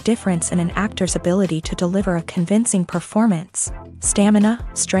make all the difference in an actor's ability to deliver a convincing performance. Stamina,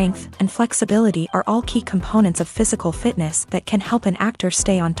 strength, and flexibility are all key components of physical fitness that can help an actor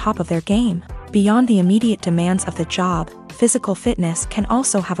stay on top of their game. Beyond the immediate demands of the job, physical fitness can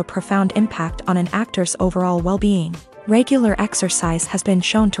also have a profound impact on an actor's overall well-being. Regular exercise has been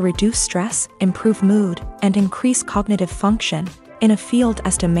shown to reduce stress, improve mood, and increase cognitive function. In a field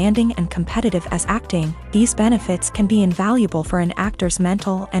as demanding and competitive as acting, these benefits can be invaluable for an actor's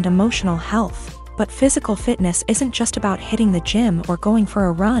mental and emotional health. But physical fitness isn't just about hitting the gym or going for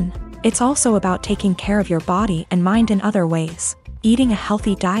a run. It's also about taking care of your body and mind in other ways. Eating a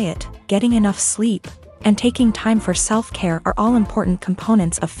healthy diet, getting enough sleep, and taking time for self-care are all important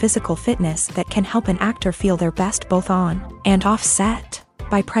components of physical fitness that can help an actor feel their best both on and off set.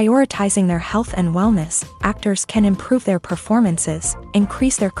 By prioritizing their health and wellness, actors can improve their performances,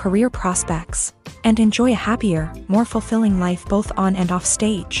 increase their career prospects, and enjoy a happier, more fulfilling life both on and off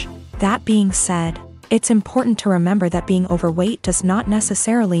stage. That being said, it's important to remember that being overweight does not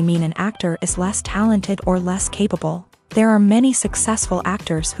necessarily mean an actor is less talented or less capable. There are many successful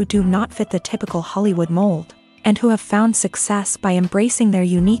actors who do not fit the typical Hollywood mold, and who have found success by embracing their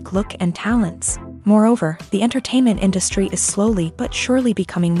unique look and talents. Moreover, the entertainment industry is slowly but surely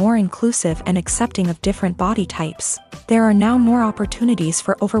becoming more inclusive and accepting of different body types. There are now more opportunities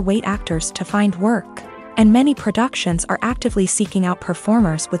for overweight actors to find work, and many productions are actively seeking out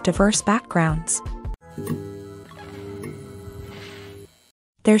performers with diverse backgrounds.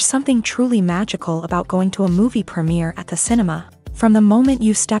 There's something truly magical about going to a movie premiere at the cinema. From the moment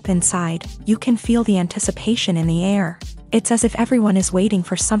you step inside, you can feel the anticipation in the air. It's as if everyone is waiting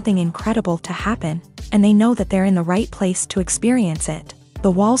for something incredible to happen, and they know that they're in the right place to experience it. The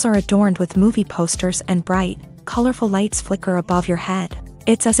walls are adorned with movie posters and bright, colorful lights flicker above your head.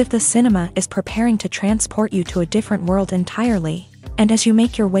 It's as if the cinema is preparing to transport you to a different world entirely. And as you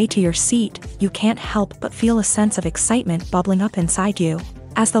make your way to your seat, you can't help but feel a sense of excitement bubbling up inside you.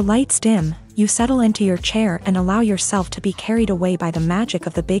 As the lights dim, you settle into your chair and allow yourself to be carried away by the magic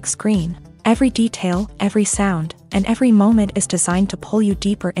of the big screen. Every detail, every sound, and every moment is designed to pull you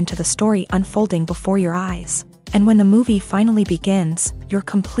deeper into the story unfolding before your eyes. And when the movie finally begins, you're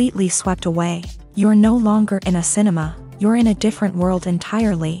completely swept away. You're no longer in a cinema, you're in a different world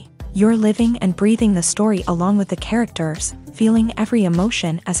entirely. You're living and breathing the story along with the characters, feeling every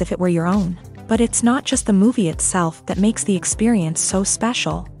emotion as if it were your own. But it's not just the movie itself that makes the experience so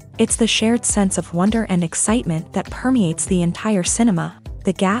special. It's the shared sense of wonder and excitement that permeates the entire cinema.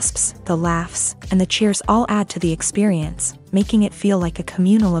 The gasps, the laughs, and the cheers all add to the experience, making it feel like a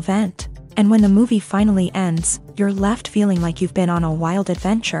communal event. And when the movie finally ends, you're left feeling like you've been on a wild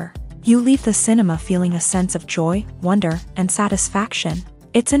adventure. You leave the cinema feeling a sense of joy, wonder, and satisfaction.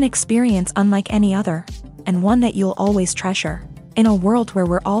 It's an experience unlike any other, and one that you'll always treasure. In a world where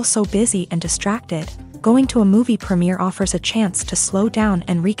we're all so busy and distracted, going to a movie premiere offers a chance to slow down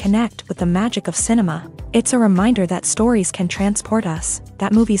and reconnect with the magic of cinema. It's a reminder that stories can transport us,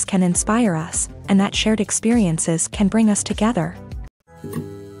 that movies can inspire us, and that shared experiences can bring us together.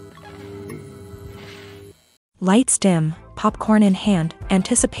 Lights dim, popcorn in hand,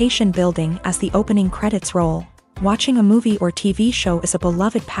 anticipation building as the opening credits roll. Watching a movie or TV show is a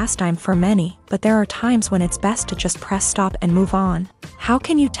beloved pastime for many, but there are times when it's best to just press stop and move on. How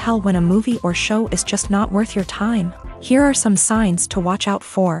can you tell when a movie or show is just not worth your time? Here are some signs to watch out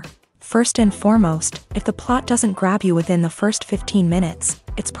for. First and foremost, if the plot doesn't grab you within the first 15 minutes,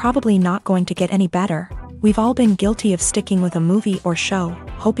 it's probably not going to get any better. We've all been guilty of sticking with a movie or show,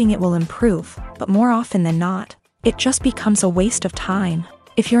 hoping it will improve, but more often than not, it just becomes a waste of time.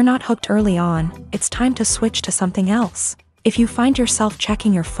 If you're not hooked early on, it's time to switch to something else. If you find yourself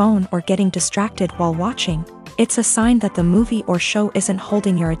checking your phone or getting distracted while watching, it's a sign that the movie or show isn't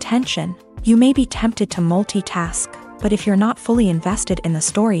holding your attention. You may be tempted to multitask, but if you're not fully invested in the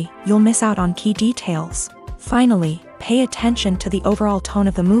story, you'll miss out on key details. Finally, pay attention to the overall tone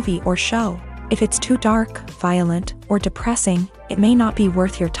of the movie or show. If it's too dark, violent, or depressing, it may not be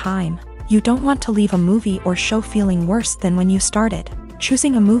worth your time. You don't want to leave a movie or show feeling worse than when you started.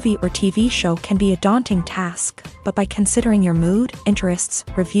 Choosing a movie or TV show can be a daunting task, but by considering your mood, interests,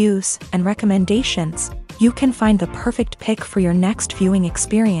 reviews, and recommendations, you can find the perfect pick for your next viewing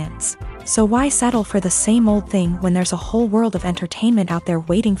experience. So why settle for the same old thing when there's a whole world of entertainment out there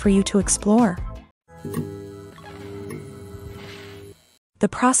waiting for you to explore? The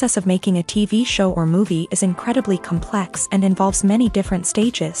process of making a TV show or movie is incredibly complex and involves many different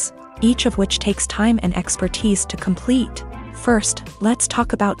stages, each of which takes time and expertise to complete. First, let's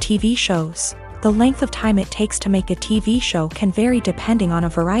talk about TV shows. The length of time it takes to make a TV show can vary depending on a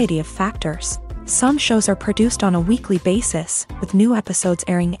variety of factors. Some shows are produced on a weekly basis, with new episodes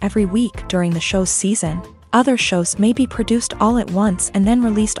airing every week during the show's season. Other shows may be produced all at once and then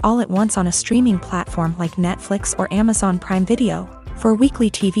released all at once on a streaming platform like Netflix or Amazon Prime Video. For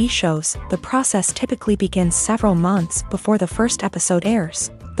weekly TV shows, the process typically begins several months before the first episode airs.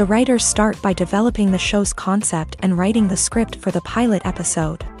 The writers start by developing the show's concept and writing the script for the pilot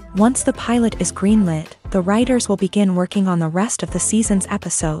episode. Once the pilot is greenlit, the writers will begin working on the rest of the season's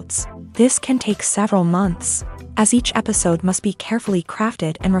episodes. This can take several months, as each episode must be carefully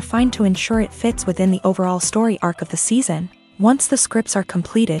crafted and refined to ensure it fits within the overall story arc of the season. Once the scripts are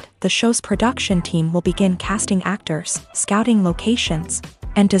completed, the show's production team will begin casting actors, scouting locations,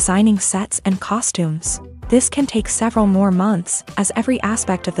 and designing sets and costumes. This can take several more months, as every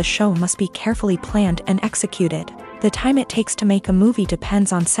aspect of the show must be carefully planned and executed. The time it takes to make a movie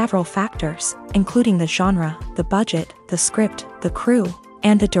depends on several factors, including the genre, the budget, the script, the crew,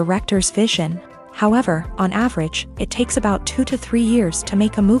 and the director's vision. However, on average, it takes about 2 to 3 years to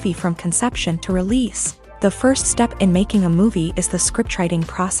make a movie from conception to release. The first step in making a movie is the scriptwriting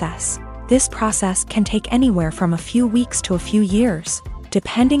process. This process can take anywhere from a few weeks to a few years,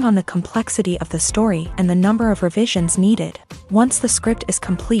 depending on the complexity of the story and the number of revisions needed. Once the script is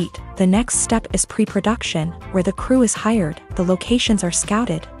complete, the next step is pre-production, where the crew is hired, the locations are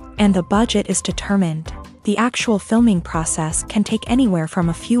scouted, and the budget is determined. The actual filming process can take anywhere from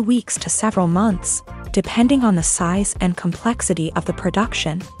a few weeks to several months, depending on the size and complexity of the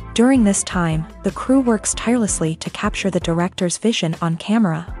production. During this time, the crew works tirelessly to capture the director's vision on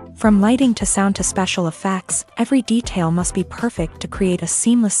camera. From lighting to sound to special effects, every detail must be perfect to create a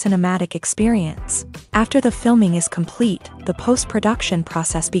seamless cinematic experience. After the filming is complete, the post-production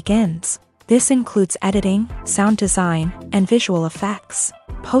process begins. This includes editing, sound design, and visual effects.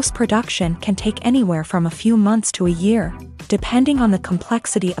 Post-production can take anywhere from a few months to a year, depending on the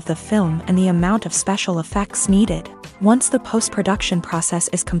complexity of the film and the amount of special effects needed. Once the post-production process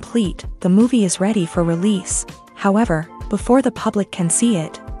is complete, the movie is ready for release. However, before the public can see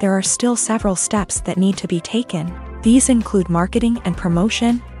it, there are still several steps that need to be taken. These include marketing and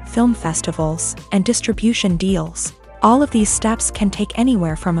promotion, film festivals, and distribution deals. All of these steps can take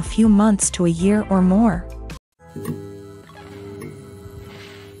anywhere from a few months to a year or more.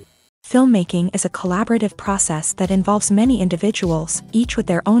 Filmmaking is a collaborative process that involves many individuals, each with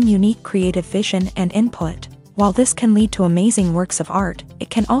their own unique creative vision and input. While this can lead to amazing works of art,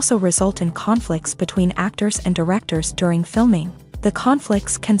 it can also result in conflicts between actors and directors during filming. The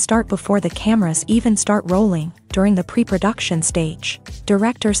conflicts can start before the cameras even start rolling, during the pre-production stage.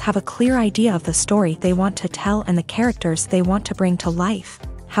 Directors have a clear idea of the story they want to tell and the characters they want to bring to life.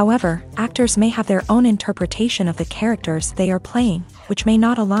 However, actors may have their own interpretation of the characters they are playing, which may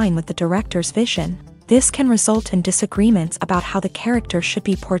not align with the director's vision. This can result in disagreements about how the characters should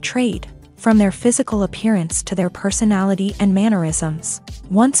be portrayed, from their physical appearance to their personality and mannerisms.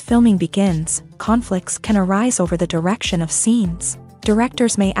 Once filming begins, conflicts can arise over the direction of scenes.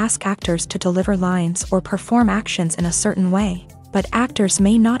 Directors may ask actors to deliver lines or perform actions in a certain way, but actors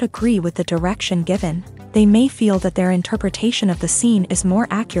may not agree with the direction given. They may feel that their interpretation of the scene is more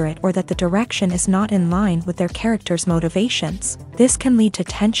accurate or that the direction is not in line with their character's motivations. This can lead to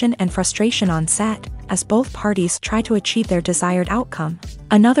tension and frustration on set, as both parties try to achieve their desired outcome.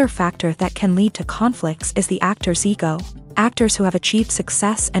 Another factor that can lead to conflicts is the actor's ego. Actors who have achieved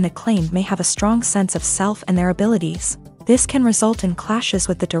success and acclaim may have a strong sense of self and their abilities. This can result in clashes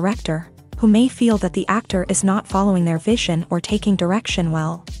with the director, who may feel that the actor is not following their vision or taking direction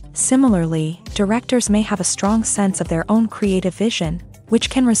well. Similarly, directors may have a strong sense of their own creative vision. which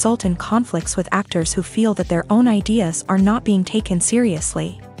can result in conflicts with actors who feel that their own ideas are not being taken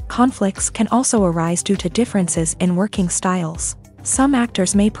seriously. Conflicts can also arise due to differences in working styles. Some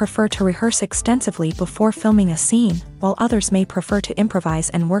actors may prefer to rehearse extensively before filming a scene, while others may prefer to improvise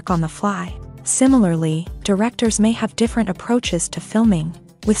and work on the fly. Similarly, directors may have different approaches to filming,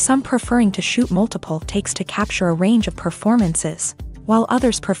 with some preferring to shoot multiple takes to capture a range of performances, while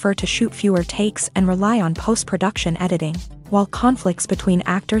others prefer to shoot fewer takes and rely on post-production editing. While conflicts between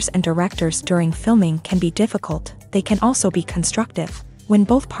actors and directors during filming can be difficult, they can also be constructive. When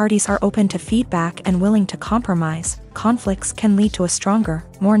both parties are open to feedback and willing to compromise, conflicts can lead to a stronger,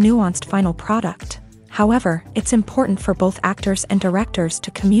 more nuanced final product. However, it's important for both actors and directors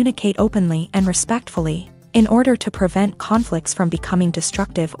to communicate openly and respectfully, in order to prevent conflicts from becoming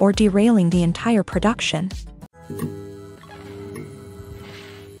destructive or derailing the entire production.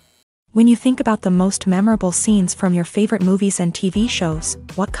 When you think about the most memorable scenes from your favorite movies and TV shows,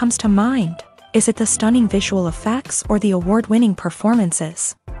 what comes to mind? Is it the stunning visual effects or the award-winning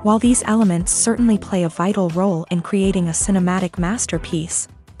performances? While these elements certainly play a vital role in creating a cinematic masterpiece,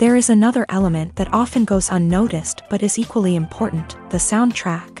 there is another element that often goes unnoticed but is equally important: the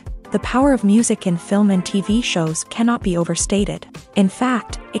soundtrack. The power of music in film and TV shows cannot be overstated. In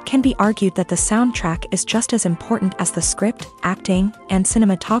fact, it can be argued that the soundtrack is just as important as the script, acting, and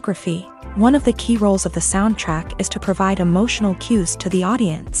cinematography. One of the key roles of the soundtrack is to provide emotional cues to the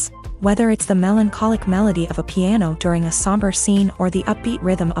audience. Whether it's the melancholic melody of a piano during a somber scene or the upbeat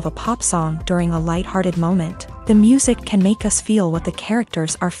rhythm of a pop song during a lighthearted moment, the music can make us feel what the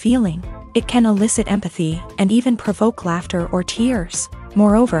characters are feeling. It can elicit empathy and even provoke laughter or tears.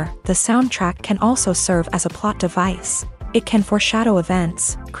 Moreover, the soundtrack can also serve as a plot device. It can foreshadow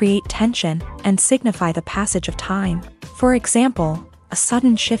events, create tension, and signify the passage of time. For example, a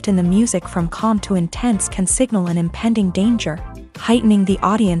sudden shift in the music from calm to intense can signal an impending danger, heightening the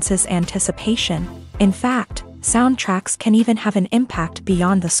audience's anticipation. In fact, soundtracks can even have an impact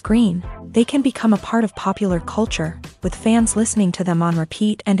beyond the screen. They can become a part of popular culture, with fans listening to them on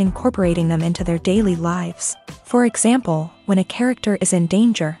repeat and incorporating them into their daily lives. For example, when a character is in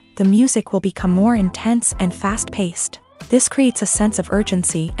danger, the music will become more intense and fast-paced. This creates a sense of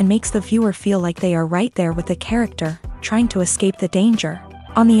urgency and makes the viewer feel like they are right there with the character, trying to escape the danger.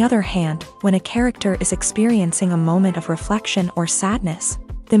 On the other hand, when a character is experiencing a moment of reflection or sadness,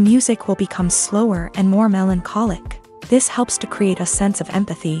 the music will become slower and more melancholic. This helps to create a sense of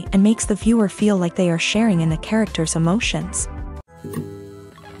empathy and makes the viewer feel like they are sharing in the character's emotions.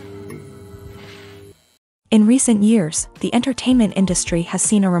 In recent years, the entertainment industry has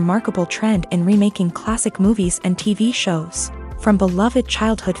seen a remarkable trend in remaking classic movies and TV shows. From beloved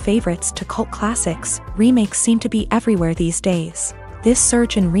childhood favorites to cult classics, remakes seem to be everywhere these days. This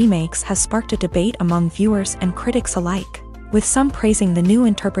surge in remakes has sparked a debate among viewers and critics alike, with some praising the new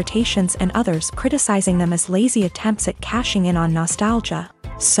interpretations and others criticizing them as lazy attempts at cashing in on nostalgia.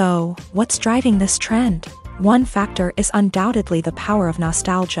 So, what's driving this trend? One factor is undoubtedly the power of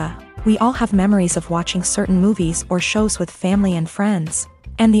nostalgia. We all have memories of watching certain movies or shows with family and friends,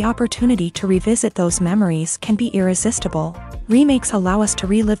 and the opportunity to revisit those memories can be irresistible. Remakes allow us to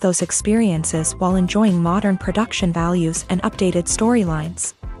relive those experiences while enjoying modern production values and updated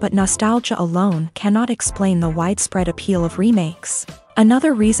storylines. But nostalgia alone cannot explain the widespread appeal of remakes.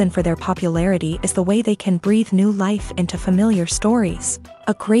 Another reason for their popularity is the way they can breathe new life into familiar stories.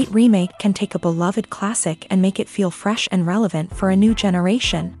 A great remake can take a beloved classic and make it feel fresh and relevant for a new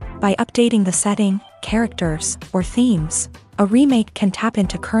generation. By updating the setting, characters, or themes, a remake can tap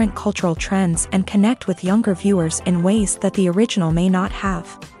into current cultural trends and connect with younger viewers in ways that the original may not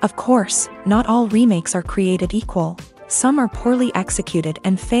have. Of course, not all remakes are created equal. Some are poorly executed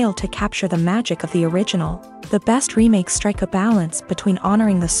and fail to capture the magic of the original. The best remakes strike a balance between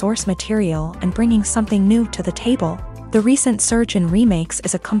honoring the source material and bringing something new to the table. The recent surge in remakes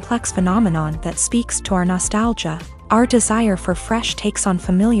is a complex phenomenon that speaks to our nostalgia, our desire for fresh takes on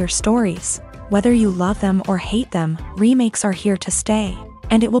familiar stories. Whether you love them or hate them, remakes are here to stay,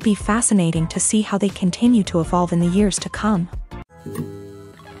 and it will be fascinating to see how they continue to evolve in the years to come.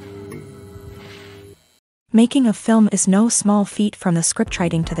 Making a film is no small feat. From the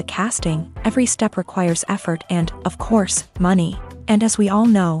scriptwriting to the casting, every step requires effort and, of course, money. And as we all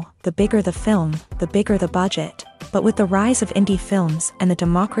know, the bigger the film, the bigger the budget. But with the rise of indie films and the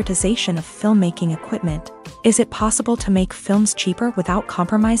democratization of filmmaking equipment, is it possible to make films cheaper without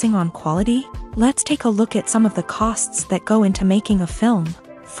compromising on quality? Let's take a look at some of the costs that go into making a film.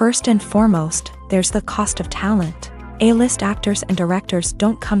 First and foremost, there's the cost of talent. A-list actors and directors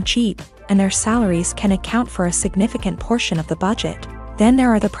don't come cheap, and their salaries can account for a significant portion of the budget. Then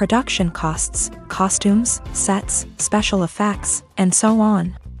there are the production costs, costumes, sets, special effects, and so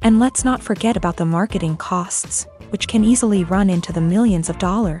on. And let's not forget about the marketing costs, which can easily run into the millions of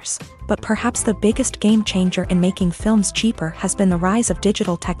dollars. But perhaps the biggest game changer in making films cheaper has been the rise of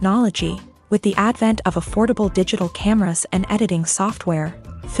digital technology. With the advent of affordable digital cameras and editing software,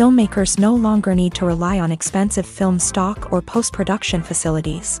 filmmakers no longer need to rely on expensive film stock or post-production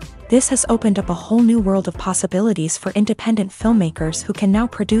facilities. This has opened up a whole new world of possibilities for independent filmmakers who can now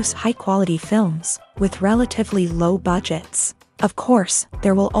produce high-quality films with relatively low budgets. Of course,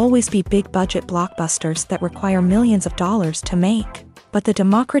 there will always be big-budget blockbusters that require millions of dollars to make. But the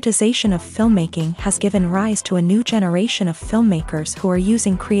democratization of filmmaking has given rise to a new generation of filmmakers who are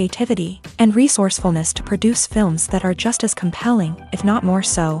using creativity and resourcefulness to produce films that are just as compelling, if not more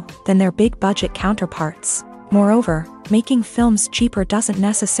so, than their big-budget counterparts. Moreover, making films cheaper doesn't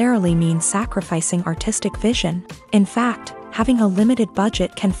necessarily mean sacrificing artistic vision. In fact, having a limited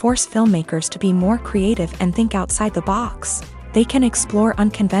budget can force filmmakers to be more creative and think outside the box. They can explore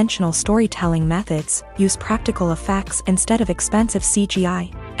unconventional storytelling methods, use practical effects instead of expensive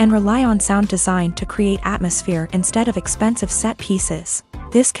CGI, and rely on sound design to create atmosphere instead of expensive set pieces.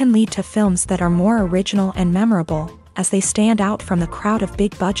 This can lead to films that are more original and memorable, as they stand out from the crowd of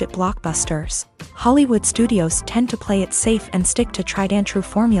big-budget blockbusters. Hollywood studios tend to play it safe and stick to tried-and-true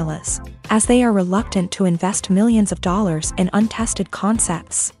formulas, as they are reluctant to invest millions of dollars in untested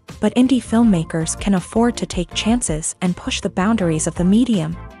concepts. But indie filmmakers can afford to take chances and push the boundaries of the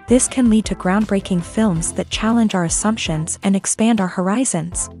medium. This can lead to groundbreaking films that challenge our assumptions and expand our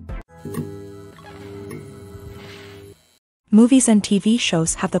horizons. Movies and TV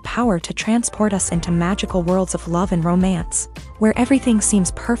shows have the power to transport us into magical worlds of love and romance, where everything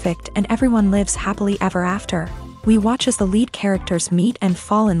seems perfect and everyone lives happily ever after. We watch as the lead characters meet and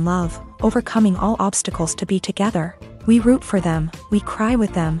fall in love, overcoming all obstacles to be together. We root for them, we cry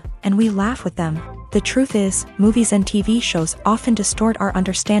with them, and we laugh with them. The truth is, movies and TV shows often distort our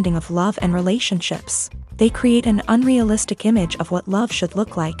understanding of love and relationships. They create an unrealistic image of what love should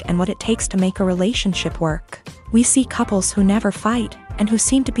look like and what it takes to make a relationship work. We see couples who never fight, and who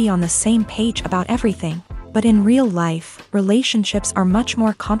seem to be on the same page about everything. But in real life, relationships are much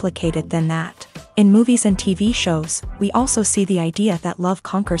more complicated than that. In movies and TV shows, we also see the idea that love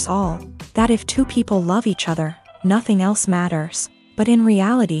conquers all. That if two people love each other, nothing else matters. But in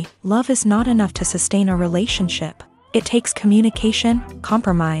reality, love is not enough to sustain a relationship. It takes communication,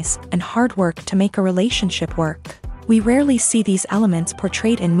 compromise, and hard work to make a relationship work. We rarely see these elements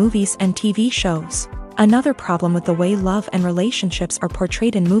portrayed in movies and TV shows. Another problem with the way love and relationships are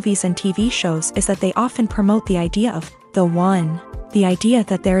portrayed in movies and TV shows is that they often promote the idea of the one. The idea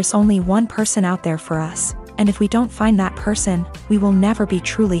that there is only one person out there for us, and if we don't find that person, we will never be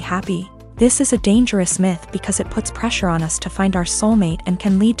truly happy. This is a dangerous myth because it puts pressure on us to find our soulmate and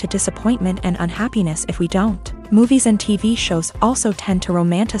can lead to disappointment and unhappiness if we don't. Movies and TV shows also tend to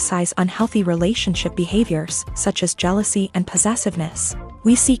romanticize unhealthy relationship behaviors, such as jealousy and possessiveness.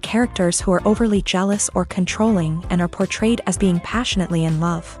 We see characters who are overly jealous or controlling and are portrayed as being passionately in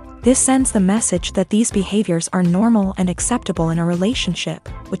love. This sends the message that these behaviors are normal and acceptable in a relationship,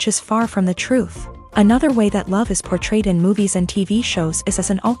 which is far from the truth. Another way that love is portrayed in movies and TV shows is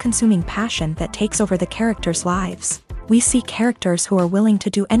as an all-consuming passion that takes over the characters' lives. We see characters who are willing to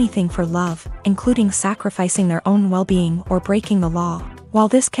do anything for love, including sacrificing their own well-being or breaking the law. While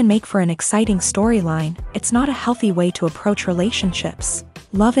this can make for an exciting storyline, it's not a healthy way to approach relationships.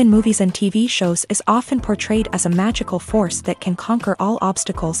 Love in movies and TV shows is often portrayed as a magical force that can conquer all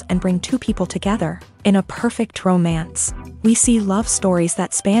obstacles and bring two people together in a perfect romance. We see love stories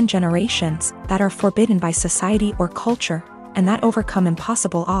that span generations, that are forbidden by society or culture, and that overcome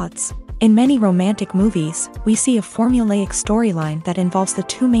impossible odds. In many romantic movies, we see a formulaic storyline that involves the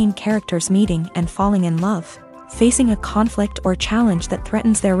two main characters meeting and falling in love, facing a conflict or challenge that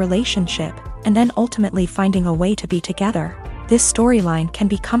threatens their relationship, and then ultimately finding a way to be together. This storyline can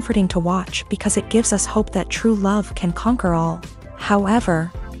be comforting to watch because it gives us hope that true love can conquer all.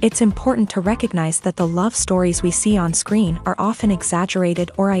 However, it's important to recognize that the love stories we see on screen are often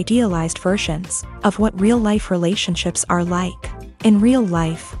exaggerated or idealized versions of what real-life relationships are like. In real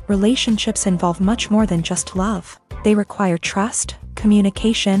life, relationships involve much more than just love. They require trust,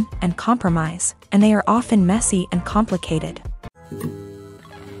 communication, and compromise, and they are often messy and complicated.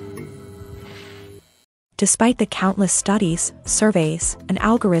 Despite the countless studies, surveys, and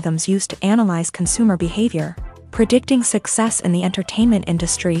algorithms used to analyze consumer behavior, predicting success in the entertainment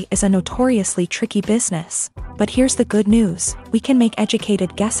industry is a notoriously tricky business. But here's the good news: we can make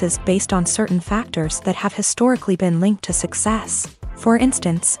educated guesses based on certain factors that have historically been linked to success. For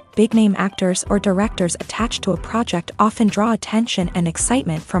instance, big-name actors or directors attached to a project often draw attention and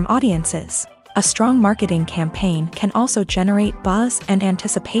excitement from audiences. A strong marketing campaign can also generate buzz and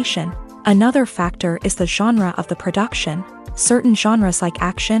anticipation. Another factor is the genre of the production. Certain genres like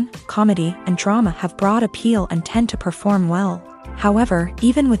action, comedy, and drama have broad appeal and tend to perform well. However,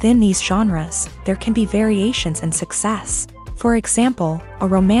 even within these genres, there can be variations in success. For example, a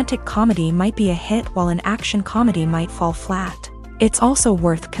romantic comedy might be a hit while an action comedy might fall flat. It's also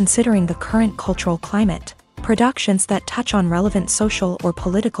worth considering the current cultural climate. Productions that touch on relevant social or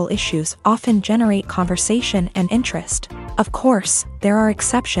political issues often generate conversation and interest. Of course, there are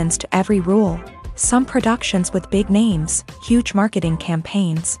exceptions to every rule. Some productions with big names, huge marketing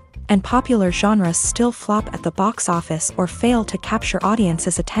campaigns, and popular genres still flop at the box office or fail to capture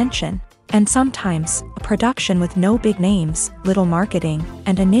audiences' attention. And sometimes, a production with no big names, little marketing,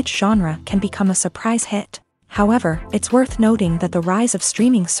 and a niche genre can become a surprise hit. However, it's worth noting that the rise of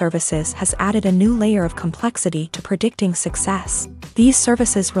streaming services has added a new layer of complexity to predicting success. These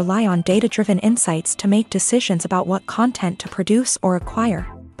services rely on data-driven insights to make decisions about what content to produce or acquire.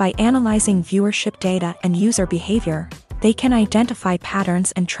 By analyzing viewership data and user behavior, they can identify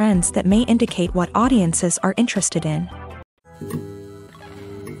patterns and trends that may indicate what audiences are interested in.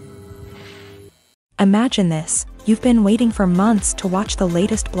 Imagine this. You've been waiting for months to watch the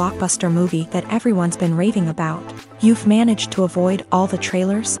latest blockbuster movie that everyone's been raving about. You've managed to avoid all the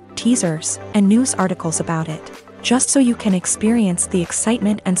trailers, teasers, and news articles about it, just so you can experience the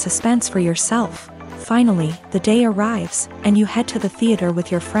excitement and suspense for yourself. Finally, the day arrives, and you head to the theater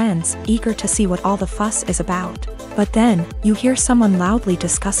with your friends, eager to see what all the fuss is about. But then, you hear someone loudly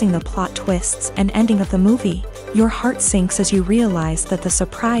discussing the plot twists and ending of the movie. Your heart sinks as you realize that the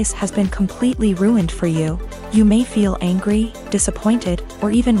surprise has been completely ruined for you. You may feel angry, disappointed,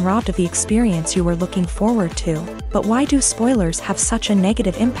 or even robbed of the experience you were looking forward to. But why do spoilers have such a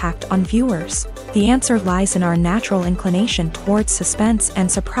negative impact on viewers? The answer lies in our natural inclination towards suspense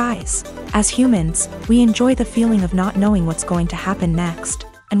and surprise. As humans, we enjoy the feeling of not knowing what's going to happen next,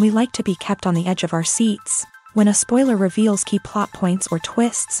 and we like to be kept on the edge of our seats. When a spoiler reveals key plot points or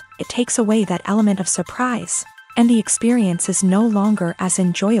twists, it takes away that element of surprise, and the experience is no longer as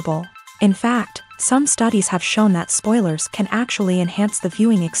enjoyable. In fact, some studies have shown that spoilers can actually enhance the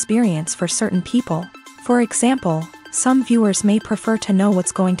viewing experience for certain people. For example, some viewers may prefer to know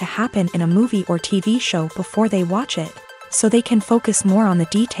what's going to happen in a movie or TV show before they watch it, so they can focus more on the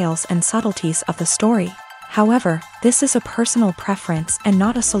details and subtleties of the story. However, this is a personal preference and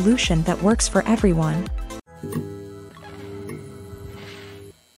not a solution that works for everyone.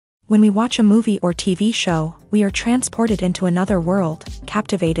 When we watch a movie or TV show, we are transported into another world,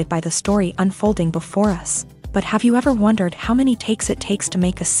 captivated by the story unfolding before us. But have you ever wondered how many takes it takes to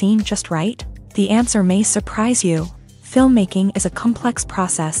make a scene just right? The answer may surprise you. Filmmaking is a complex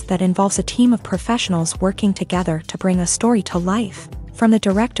process that involves a team of professionals working together to bring a story to life. From the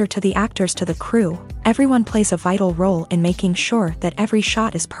director to the actors to the crew, everyone plays a vital role in making sure that every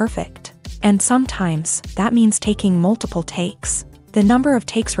shot is perfect. And sometimes, that means taking multiple takes. The number of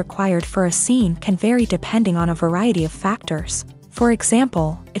takes required for a scene can vary depending on a variety of factors. For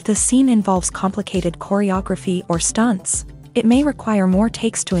example, if the scene involves complicated choreography or stunts, it may require more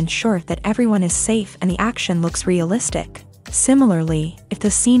takes to ensure that everyone is safe and the action looks realistic. Similarly, if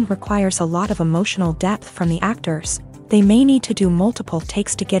the scene requires a lot of emotional depth from the actors, they may need to do multiple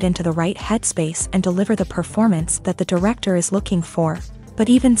takes to get into the right headspace and deliver the performance that the director is looking for. But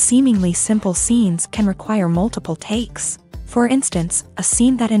even seemingly simple scenes can require multiple takes. For instance, a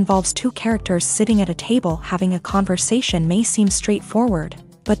scene that involves two characters sitting at a table having a conversation may seem straightforward,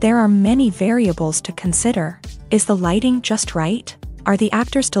 but there are many variables to consider. Is the lighting just right? Are the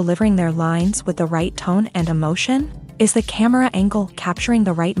actors delivering their lines with the right tone and emotion? Is the camera angle capturing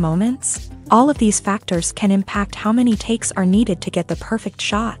the right moments? All of these factors can impact how many takes are needed to get the perfect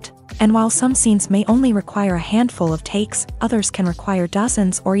shot. And while some scenes may only require a handful of takes, others can require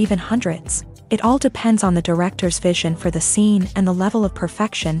dozens or even hundreds. It all depends on the director's vision for the scene and the level of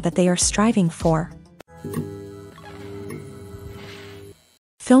perfection that they are striving for.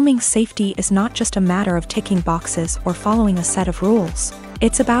 Filming safety is not just a matter of ticking boxes or following a set of rules.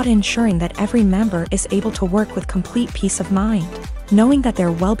 It's about ensuring that every member is able to work with complete peace of mind, knowing that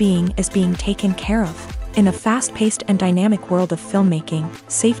their well-being is being taken care of. In a fast-paced and dynamic world of filmmaking,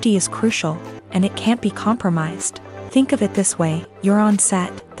 safety is crucial, and it can't be compromised. Think of it this way: you're on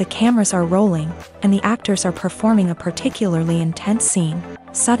set, the cameras are rolling, and the actors are performing a particularly intense scene.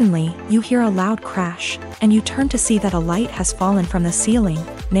 Suddenly, you hear a loud crash, and you turn to see that a light has fallen from the ceiling,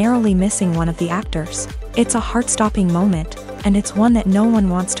 narrowly missing one of the actors. It's a heart-stopping moment, and it's one that no one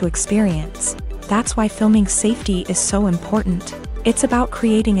wants to experience. That's why filming safety is so important. It's about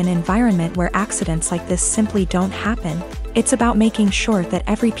creating an environment where accidents like this simply don't happen. It's about making sure that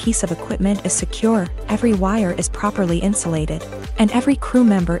every piece of equipment is secure, every wire is properly insulated, and every crew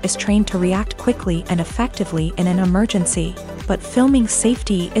member is trained to react quickly and effectively in an emergency. But filming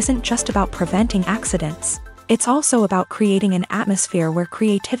safety isn't just about preventing accidents. It's also about creating an atmosphere where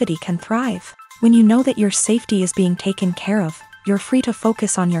creativity can thrive. When you know that your safety is being taken care of, you're free to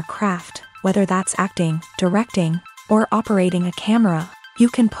focus on your craft, whether that's acting, directing, or operating a camera. You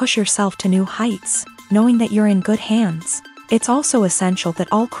can push yourself to new heights, knowing that you're in good hands. It's also essential that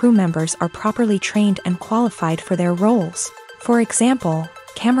all crew members are properly trained and qualified for their roles. For example,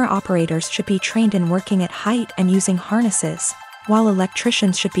 camera operators should be trained in working at height and using harnesses, while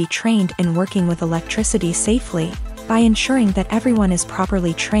electricians should be trained in working with electricity safely. By ensuring that everyone is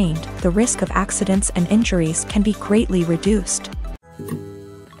properly trained, the risk of accidents and injuries can be greatly reduced.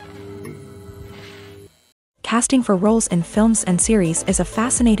 Casting for roles in films and series is a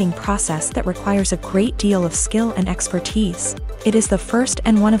fascinating process that requires a great deal of skill and expertise. It is the first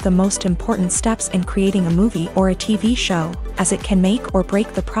and one of the most important steps in creating a movie or a TV show, as it can make or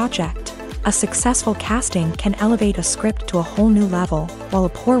break the project. A successful casting can elevate a script to a whole new level, while a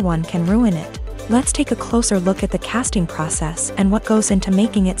poor one can ruin it. Let's take a closer look at the casting process and what goes into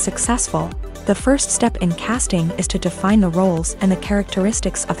making it successful. The first step in casting is to define the roles and the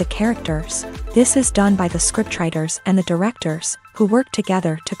characteristics of the characters. This is done by the scriptwriters and the directors, who work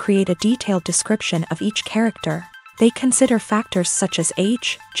together to create a detailed description of each character. They consider factors such as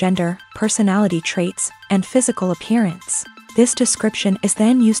age, gender, personality traits, and physical appearance. This description is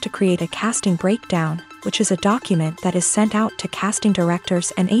then used to create a casting breakdown, which is a document that is sent out to casting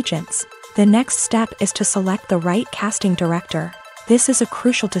directors and agents. The next step is to select the right casting director. This is a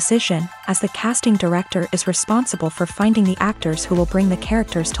crucial decision, as the casting director is responsible for finding the actors who will bring the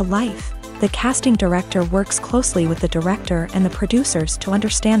characters to life. The casting director works closely with the director and the producers to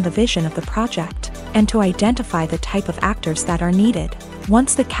understand the vision of the project, and to identify the type of actors that are needed.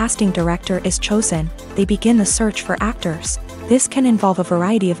 Once the casting director is chosen, they begin the search for actors. This can involve a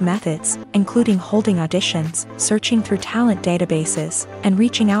variety of methods, including holding auditions, searching through talent databases, and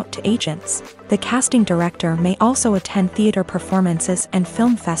reaching out to agents. The casting director may also attend theater performances and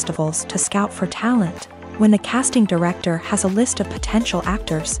film festivals to scout for talent. When the casting director has a list of potential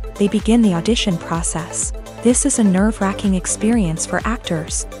actors, they begin the audition process. This is a nerve-wracking experience for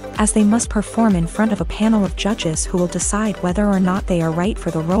actors, as they must perform in front of a panel of judges who will decide whether or not they are right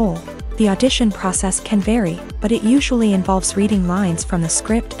for the role. The audition process can vary, but it usually involves reading lines from the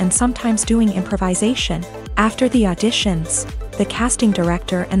script and sometimes doing improvisation. After the auditions, the casting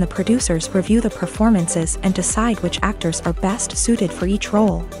director and the producers review the performances and decide which actors are best suited for each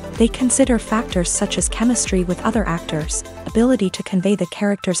role. They consider factors such as chemistry with other actors, ability to convey the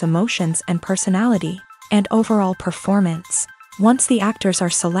character's emotions and personality, and overall performance. Once the actors are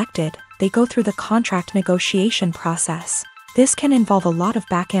selected, they go through the contract negotiation process. This can involve a lot of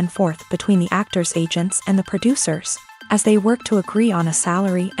back and forth between the actors' agents and the producers, as they work to agree on a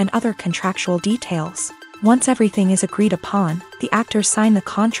salary and other contractual details. Once everything is agreed upon, the actors sign the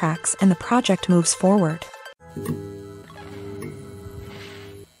contracts and the project moves forward.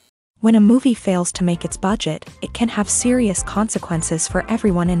 When a movie fails to make its budget, it can have serious consequences for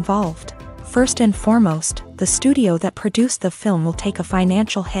everyone involved. First and foremost, the studio that produced the film will take a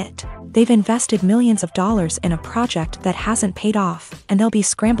financial hit. They've invested millions of dollars in a project that hasn't paid off, and they'll be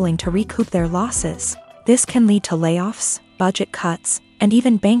scrambling to recoup their losses. This can lead to layoffs, budget cuts, and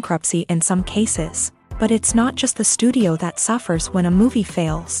even bankruptcy in some cases. But it's not just the studio that suffers when a movie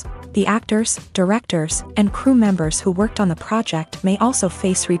fails. The actors, directors, and crew members who worked on the project may also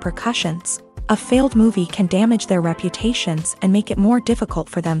face repercussions. A failed movie can damage their reputations and make it more difficult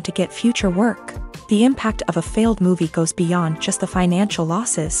for them to get future work. The impact of a failed movie goes beyond just the financial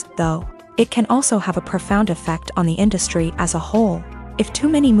losses, though. It can also have a profound effect on the industry as a whole. If too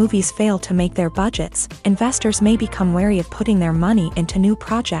many movies fail to make their budgets, investors may become wary of putting their money into new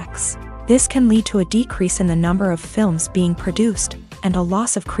projects. This can lead to a decrease in the number of films being produced, and a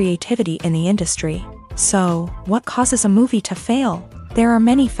loss of creativity in the industry. So, what causes a movie to fail? There are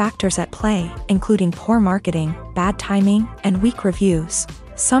many factors at play, including poor marketing, bad timing, and weak reviews.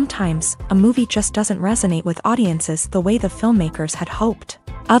 Sometimes, a movie just doesn't resonate with audiences the way the filmmakers had hoped.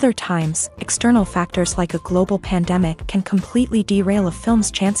 Other times, external factors like a global pandemic can completely derail a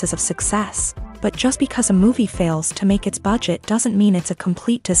film's chances of success. But just because a movie fails to make its budget doesn't mean it's a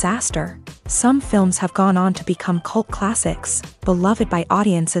complete disaster. Some films have gone on to become cult classics, beloved by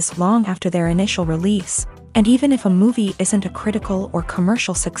audiences long after their initial release. And even if a movie isn't a critical or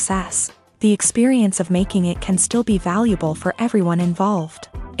commercial success, the experience of making it can still be valuable for everyone involved.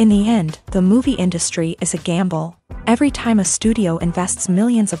 In the end, the movie industry is a gamble. Every time a studio invests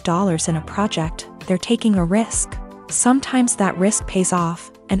millions of dollars in a project, they're taking a risk. Sometimes that risk pays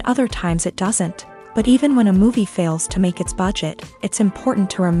off, and other times it doesn't. But even when a movie fails to make its budget, it's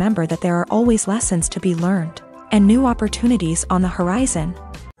important to remember that there are always lessons to be learned, and new opportunities on the horizon.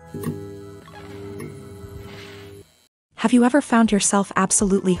 Have you ever found yourself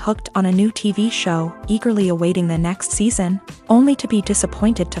absolutely hooked on a new TV show, eagerly awaiting the next season, only to be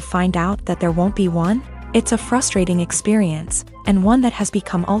disappointed to find out that there won't be one? It's a frustrating experience, and one that has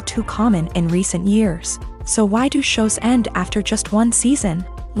become all too common in recent years. So why do shows end after just one season?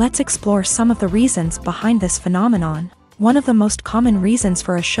 Let's explore some of the reasons behind this phenomenon. One of the most common reasons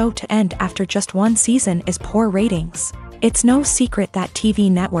for a show to end after just one season is poor ratings. It's no secret that TV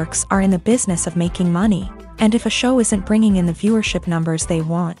networks are in the business of making money. And if a show isn't bringing in the viewership numbers they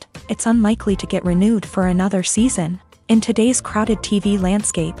want, it's unlikely to get renewed for another season. In today's crowded TV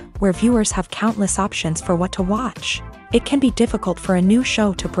landscape, where viewers have countless options for what to watch, it can be difficult for a new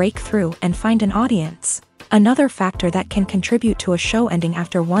show to break through and find an audience. Another factor that can contribute to a show ending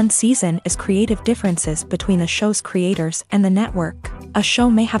after one season is creative differences between the show's creators and the network. A show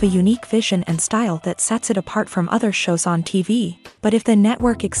may have a unique vision and style that sets it apart from other shows on TV, but if the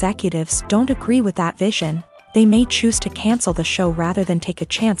network executives don't agree with that vision, they may choose to cancel the show rather than take a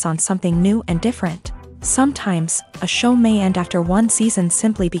chance on something new and different. Sometimes, a show may end after one season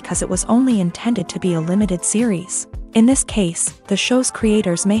simply because it was only intended to be a limited series. In this case, the show's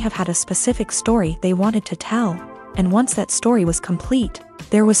creators may have had a specific story they wanted to tell, and once that story was complete,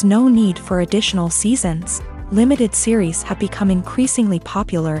 there was no need for additional seasons. Limited series have become increasingly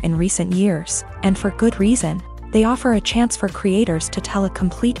popular in recent years, and for good reason. They offer a chance for creators to tell a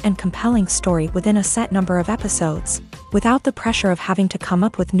complete and compelling story within a set number of episodes, without the pressure of having to come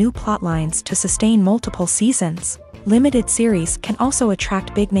up with new plotlines to sustain multiple seasons. Limited series can also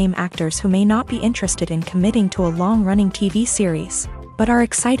attract big-name actors who may not be interested in committing to a long-running TV series, but are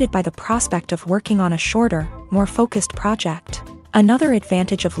excited by the prospect of working on a shorter, more focused project. Another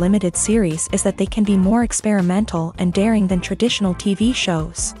advantage of limited series is that they can be more experimental and daring than traditional TV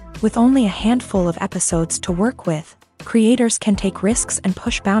shows. With only a handful of episodes to work with, creators can take risks and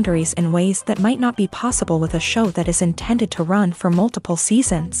push boundaries in ways that might not be possible with a show that is intended to run for multiple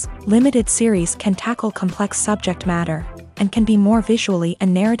seasons. Limited series can tackle complex subject matter, and can be more visually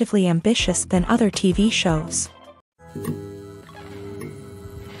and narratively ambitious than other TV shows.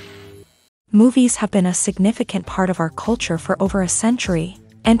 Movies have been a significant part of our culture for over a century,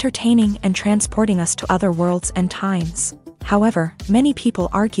 entertaining and transporting us to other worlds and times. However, many people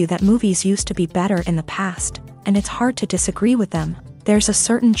argue that movies used to be better in the past, and it's hard to disagree with them. There's a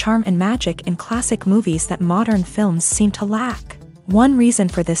certain charm and magic in classic movies that modern films seem to lack. One reason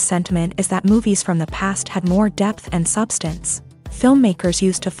for this sentiment is that movies from the past had more depth and substance. Filmmakers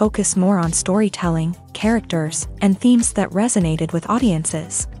used to focus more on storytelling, characters, and themes that resonated with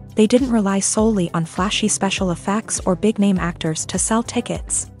audiences. They didn't rely solely on flashy special effects or big-name actors to sell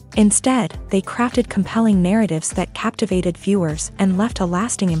tickets. Instead, they crafted compelling narratives that captivated viewers and left a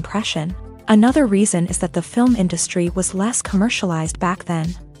lasting impression. Another reason is that the film industry was less commercialized back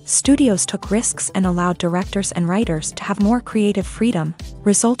then. Studios took risks and allowed directors and writers to have more creative freedom,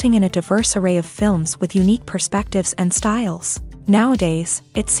 resulting in a diverse array of films with unique perspectives and styles. Nowadays,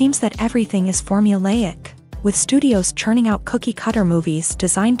 it seems that everything is formulaic, with studios churning out cookie-cutter movies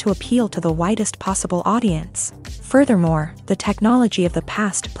designed to appeal to the widest possible audience. Furthermore, the technology of the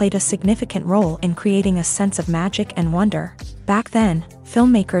past played a significant role in creating a sense of magic and wonder. Back then,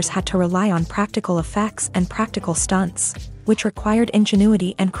 filmmakers had to rely on practical effects and practical stunts, which required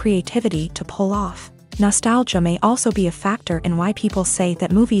ingenuity and creativity to pull off. Nostalgia may also be a factor in why people say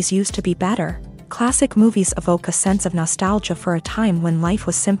that movies used to be better. Classic movies evoke a sense of nostalgia for a time when life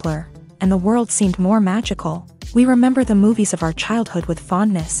was simpler, and the world seemed more magical. We remember the movies of our childhood with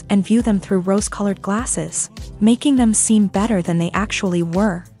fondness and view them through rose-colored glasses, making them seem better than they actually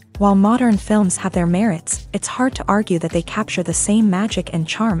were. While modern films have their merits, it's hard to argue that they capture the same magic and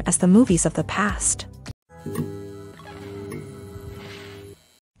charm as the movies of the past.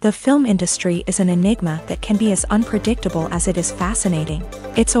 The film industry is an enigma that can be as unpredictable as it is fascinating.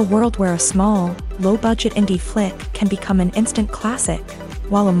 It's a world where a small, low-budget indie flick can become an instant classic,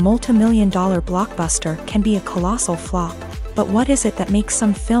 while a multi-million-dollar blockbuster can be a colossal flop. But what is it that makes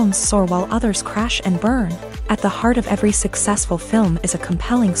some films soar while others crash and burn? At the heart of every successful film is a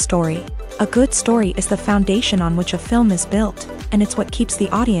compelling story. A good story is the foundation on which a film is built, and it's what keeps the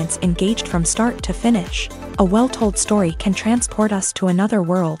audience engaged from start to finish. A well-told story can transport us to another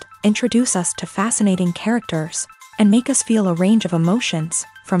world, introduce us to fascinating characters, and make us feel a range of emotions,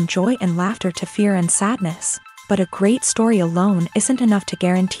 from joy and laughter to fear and sadness. but a great story alone isn't enough to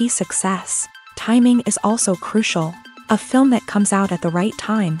guarantee success. Timing is also crucial. A film that comes out at the right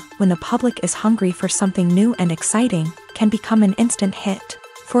time, when the public is hungry for something new and exciting, can become an instant hit.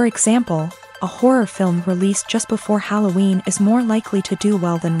 For example, a horror film released just before Halloween is more likely to do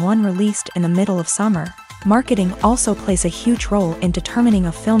well than one released in the middle of summer. Marketing also plays a huge role in determining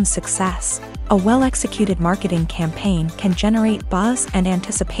a film's success. A well-executed marketing campaign can generate buzz and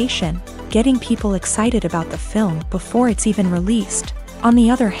anticipation, getting people excited about the film before it's even released. On the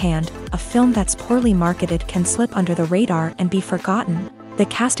other hand, a film that's poorly marketed can slip under the radar and be forgotten. The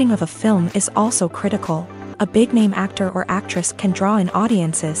casting of a film is also critical. A big-name actor or actress can draw in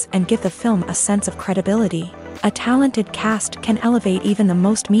audiences and give the film a sense of credibility. A talented cast can elevate even the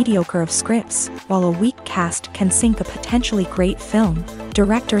most mediocre of scripts, while a weak cast can sink a potentially great film.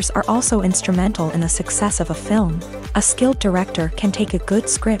 Directors are also instrumental in the success of a film. A skilled director can take a good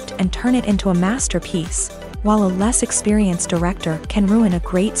script and turn it into a masterpiece, while a less experienced director can ruin a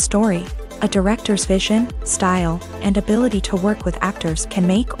great story. A director's vision, style, and ability to work with actors can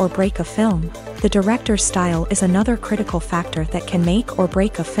make or break a film. The director's style is another critical factor that can make or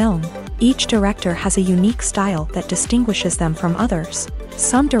break a film. Each director has a unique style that distinguishes them from others.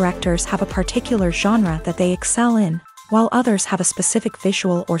 Some directors have a particular genre that they excel in, while others have a specific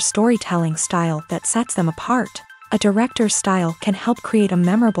visual or storytelling style that sets them apart. A director's style can help create a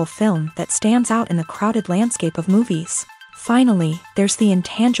memorable film that stands out in the crowded landscape of movies. Finally, there's the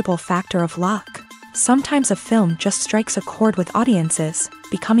intangible factor of luck. Sometimes a film just strikes a chord with audiences,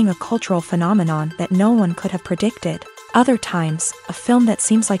 becoming a cultural phenomenon that no one could have predicted. Other times, a film that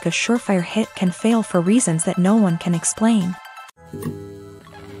seems like a surefire hit can fail for reasons that no one can explain.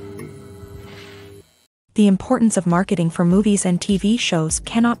 The importance of marketing for movies and TV shows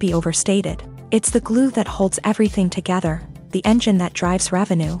cannot be overstated. It's the glue that holds everything together, the engine that drives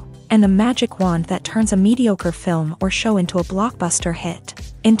revenue, and the magic wand that turns a mediocre film or show into a blockbuster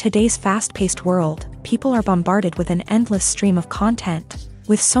hit. In today's fast-paced world, people are bombarded with an endless stream of content.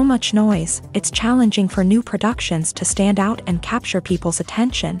 With so much noise, it's challenging for new productions to stand out and capture people's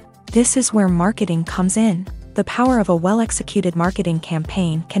attention. This is where marketing comes in. The power of a well-executed marketing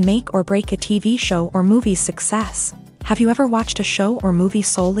campaign can make or break a TV show or movie's success. Have you ever watched a show or movie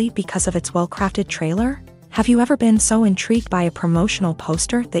solely because of its well-crafted trailer? Have you ever been so intrigued by a promotional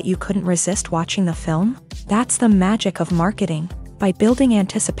poster that you couldn't resist watching the film? That's the magic of marketing. By building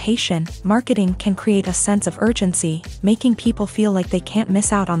anticipation, marketing can create a sense of urgency, making people feel like they can't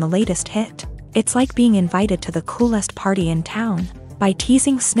miss out on the latest hit. It's like being invited to the coolest party in town. By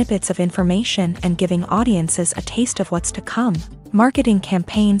teasing snippets of information and giving audiences a taste of what's to come, marketing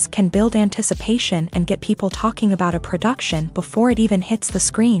campaigns can build anticipation and get people talking about a production before it even hits the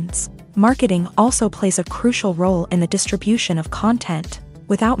screens. Marketing also plays a crucial role in the distribution of content.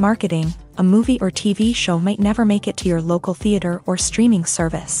 Without marketing, a movie or TV show might never make it to your local theater or streaming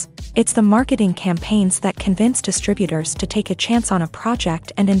service. It's the marketing campaigns that convince distributors to take a chance on a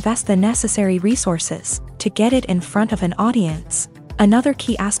project and invest the necessary resources to get it in front of an audience. Another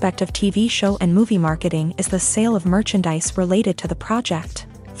key aspect of TV show and movie marketing is the sale of merchandise related to the project.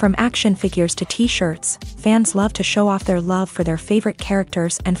 From action figures to t-shirts, fans love to show off their love for their favorite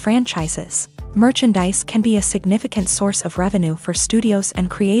characters and franchises. Merchandise can be a significant source of revenue for studios and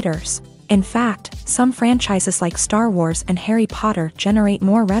creators. In fact, some franchises like Star Wars and Harry Potter generate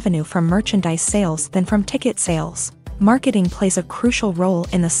more revenue from merchandise sales than from ticket sales. Marketing plays a crucial role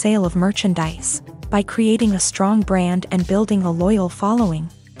in the sale of merchandise. By creating a strong brand and building a loyal following,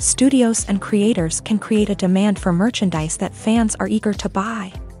 studios and creators can create a demand for merchandise that fans are eager to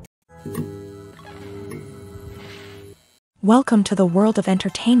buy. Welcome to the world of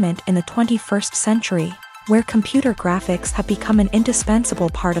entertainment in the 21st century, where computer graphics have become an indispensable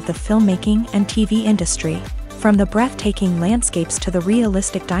part of the filmmaking and TV industry. From the breathtaking landscapes to the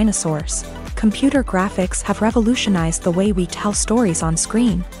realistic dinosaurs, computer graphics have revolutionized the way we tell stories on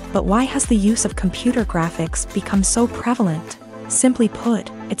screen. But why has the use of computer graphics become so prevalent? Simply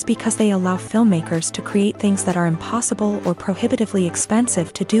put, it's because they allow filmmakers to create things that are impossible or prohibitively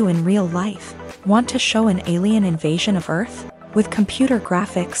expensive to do in real life. Want to show an alien invasion of Earth? With computer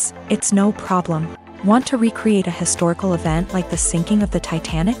graphics, it's no problem. Want to recreate a historical event like the sinking of the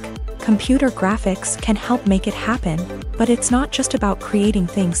Titanic? Computer graphics can help make it happen, but it's not just about creating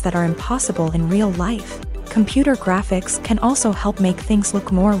things that are impossible in real life. Computer graphics can also help make things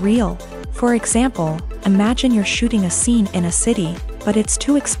look more real. For example, imagine you're shooting a scene in a city, but it's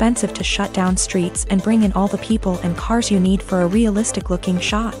too expensive to shut down streets and bring in all the people and cars you need for a realistic-looking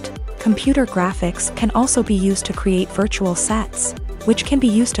shot. Computer graphics can also be used to create virtual sets, which can be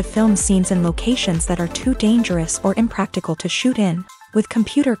used to film scenes in locations that are too dangerous or impractical to shoot in. With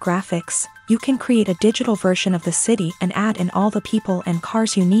computer graphics, you can create a digital version of the city and add in all the people and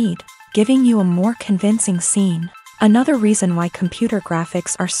cars you need, giving you a more convincing scene. Another reason why computer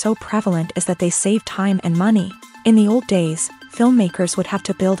graphics are so prevalent is that they save time and money. In the old days, filmmakers would have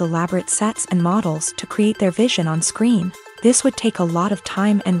to build elaborate sets and models to create their vision on screen. This would take a lot of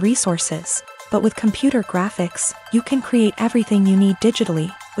time and resources. But with computer graphics, you can create everything you need digitally,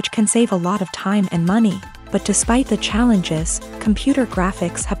 which can save a lot of time and money. But despite the challenges, computer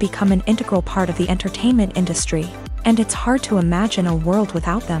graphics have become an integral part of the entertainment industry, and it's hard to imagine a world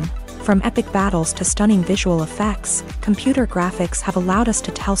without them. From epic battles to stunning visual effects, computer graphics have allowed us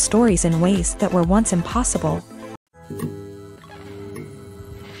to tell stories in ways that were once impossible.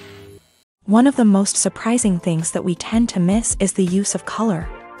 One of the most surprising things that we tend to miss is the use of color.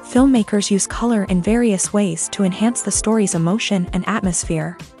 Filmmakers use color in various ways to enhance the story's emotion and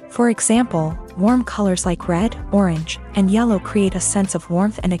atmosphere. For example, warm colors like red, orange, and yellow create a sense of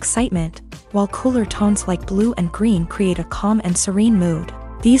warmth and excitement, while cooler tones like blue and green create a calm and serene mood.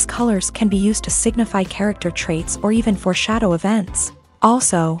 These colors can be used to signify character traits or even foreshadow events.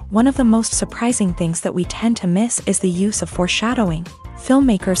 Also, one of the most surprising things that we tend to miss is the use of foreshadowing.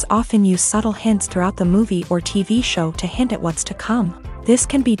 Filmmakers often use subtle hints throughout the movie or TV show to hint at what's to come. This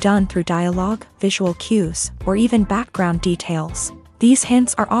can be done through dialogue, visual cues, or even background details. These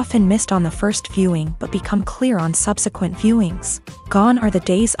hints are often missed on the first viewing but become clear on subsequent viewings. Gone are the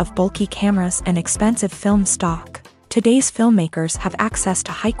days of bulky cameras and expensive film stock. Today's filmmakers have access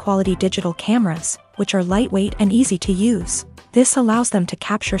to high-quality digital cameras, which are lightweight and easy to use. This allows them to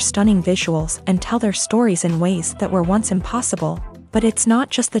capture stunning visuals and tell their stories in ways that were once impossible. But it's not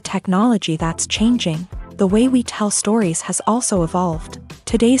just the technology that's changing. The way we tell stories has also evolved.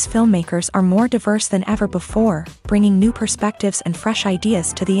 Today's filmmakers are more diverse than ever before, bringing new perspectives and fresh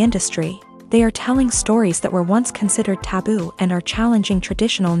ideas to the industry. They are telling stories that were once considered taboo and are challenging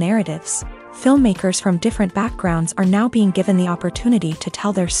traditional narratives. Filmmakers from different backgrounds are now being given the opportunity to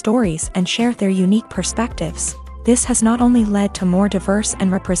tell their stories and share their unique perspectives. This has not only led to more diverse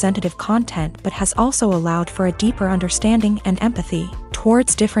and representative content but has also allowed for a deeper understanding and empathy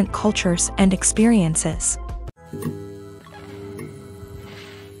towards different cultures and experiences.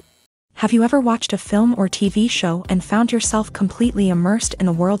 Have you ever watched a film or TV show and found yourself completely immersed in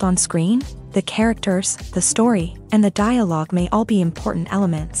the world on screen? The characters, the story, and the dialogue may all be important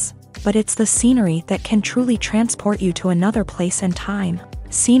elements, but it's the scenery that can truly transport you to another place and time.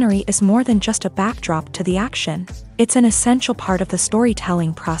 Scenery is more than just a backdrop to the action. It's an essential part of the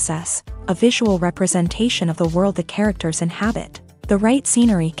storytelling process, a visual representation of the world the characters inhabit. The right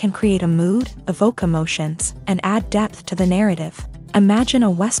scenery can create a mood, evoke emotions, and add depth to the narrative. Imagine a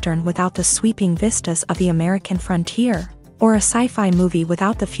Western without the sweeping vistas of the American frontier, or a sci-fi movie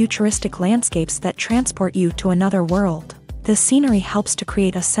without the futuristic landscapes that transport you to another world. The scenery helps to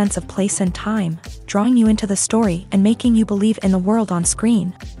create a sense of place and time, drawing you into the story and making you believe in the world on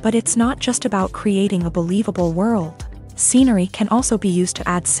screen. But it's not just about creating a believable world. Scenery can also be used to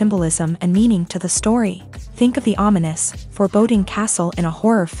add symbolism and meaning to the story. Think of the ominous, foreboding castle in a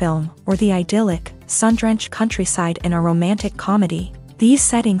horror film, or the idyllic, sun-drenched countryside in a romantic comedy. These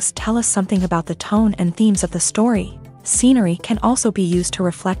settings tell us something about the tone and themes of the story. Scenery can also be used to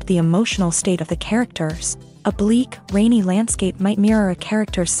reflect the emotional state of the characters. A bleak, rainy landscape might mirror a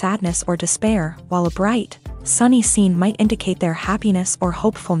character's sadness or despair, while a bright, sunny scene might indicate their happiness or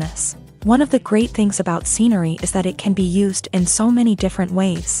hopefulness. One of the great things about scenery is that it can be used in so many different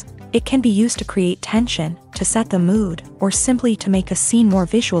ways. It can be used to create tension, to set the mood, or simply to make a scene more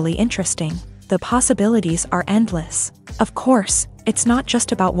visually interesting. The possibilities are endless. Of course, it's not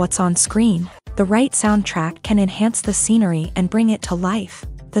just about what's on screen. The right soundtrack can enhance the scenery and bring it to life.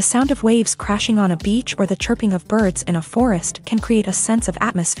 The sound of waves crashing on a beach or the chirping of birds in a forest can create a sense of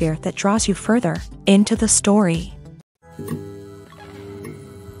atmosphere that draws you further into the story.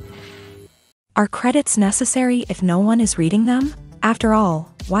 Are credits necessary if no one is reading them? After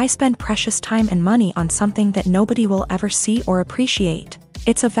all, why spend precious time and money on something that nobody will ever see or appreciate?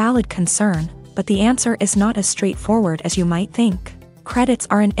 It's a valid concern, but the answer is not as straightforward as you might think. Credits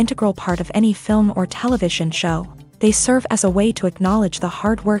are an integral part of any film or television show. They serve as a way to acknowledge the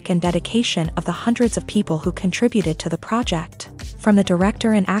hard work and dedication of the hundreds of people who contributed to the project. From the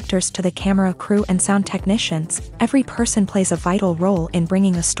director and actors to the camera crew and sound technicians, every person plays a vital role in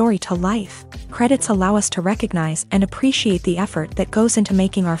bringing a story to life. Credits allow us to recognize and appreciate the effort that goes into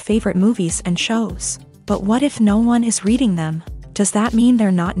making our favorite movies and shows. But what if no one is reading them? Does that mean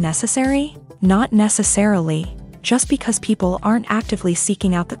they're not necessary? Not necessarily. Just because people aren't actively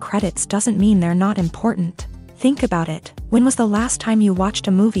seeking out the credits doesn't mean they're not important. Think about it. When was the last time you watched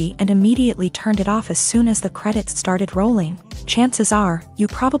a movie and immediately turned it off as soon as the credits started rolling? Chances are, you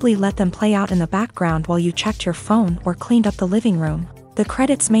probably let them play out in the background while you checked your phone or cleaned up the living room. The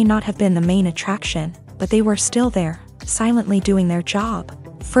credits may not have been the main attraction, but they were still there, silently doing their job.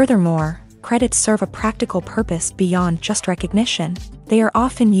 Furthermore, credits serve a practical purpose beyond just recognition. They are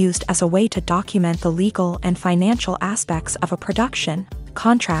often used as a way to document the legal and financial aspects of a production.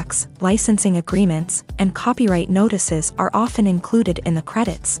 Contracts, licensing agreements, and copyright notices are often included in the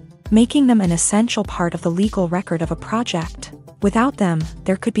credits, making them an essential part of the legal record of a project. Without them,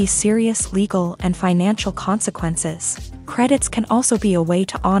 there could be serious legal and financial consequences. Credits can also be a way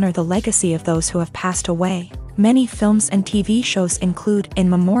to honor the legacy of those who have passed away. Many films and TV shows include in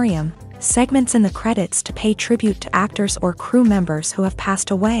memoriam segments in the credits to pay tribute to actors or crew members who have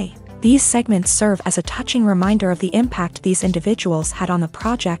passed away. These segments serve as a touching reminder of the impact these individuals had on the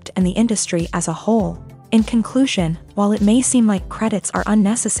project and the industry as a whole. In conclusion, while it may seem like credits are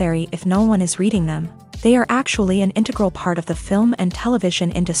unnecessary if no one is reading them, they are actually an integral part of the film and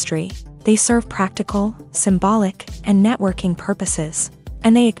television industry. They serve practical, symbolic, and networking purposes,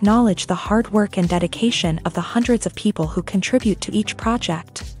 and they acknowledge the hard work and dedication of the hundreds of people who contribute to each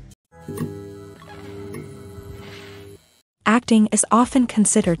project. Acting is often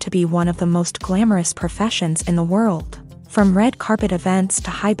considered to be one of the most glamorous professions in the world. From red carpet events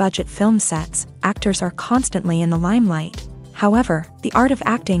to high-budget film sets, actors are constantly in the limelight. However, the art of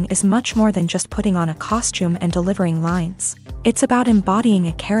acting is much more than just putting on a costume and delivering lines. It's about embodying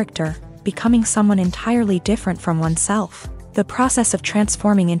a character, becoming someone entirely different from oneself. The process of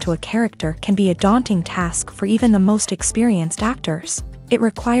transforming into a character can be a daunting task for even the most experienced actors. It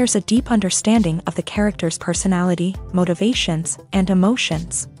requires a deep understanding of the character's personality, motivations, and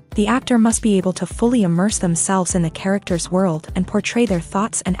emotions. The actor must be able to fully immerse themselves in the character's world and portray their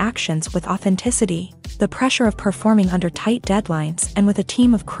thoughts and actions with authenticity. The pressure of performing under tight deadlines and with a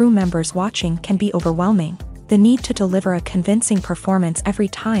team of crew members watching can be overwhelming. The need to deliver a convincing performance every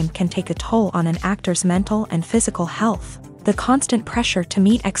time can take a toll on an actor's mental and physical health. The constant pressure to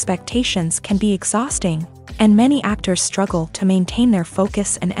meet expectations can be exhausting, and many actors struggle to maintain their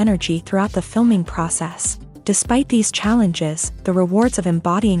focus and energy throughout the filming process. Despite these challenges, the rewards of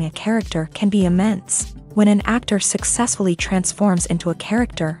embodying a character can be immense. When an actor successfully transforms into a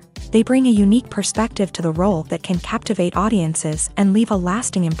character, they bring a unique perspective to the role that can captivate audiences and leave a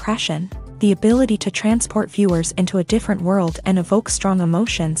lasting impression. The ability to transport viewers into a different world and evoke strong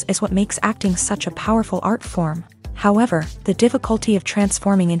emotions is what makes acting such a powerful art form. However, the difficulty of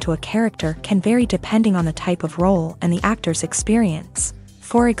transforming into a character can vary depending on the type of role and the actor's experience.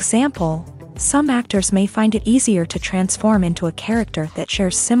 For example, some actors may find it easier to transform into a character that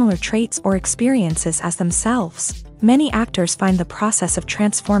shares similar traits or experiences as themselves. Many actors find the process of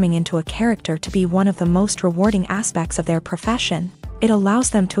transforming into a character to be one of the most rewarding aspects of their profession. It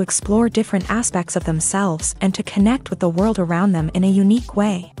allows them to explore different aspects of themselves and to connect with the world around them in a unique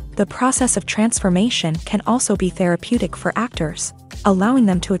way. The process of transformation can also be therapeutic for actors, allowing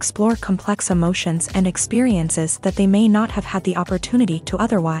them to explore complex emotions and experiences that they may not have had the opportunity to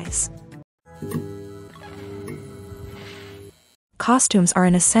otherwise. Costumes are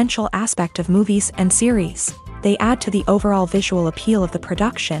an essential aspect of movies and series. They add to the overall visual appeal of the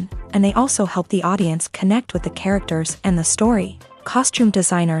production, and they also help the audience connect with the characters and the story. Costume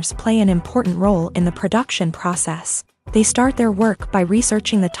designers play an important role in the production process. They start their work by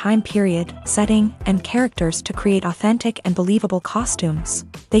researching the time period, setting, and characters to create authentic and believable costumes.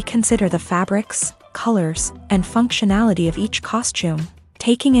 They consider the fabrics, colors, and functionality of each costume,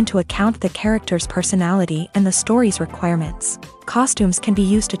 taking into account the character's personality and the story's requirements. Costumes can be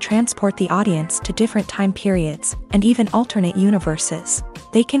used to transport the audience to different time periods and even alternate universes.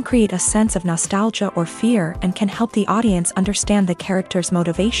 They can create a sense of nostalgia or fear and can help the audience understand the character's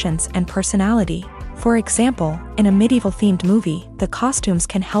motivations and personality. For example, in a medieval-themed movie, the costumes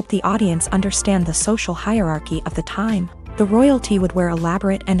can help the audience understand the social hierarchy of the time. The royalty would wear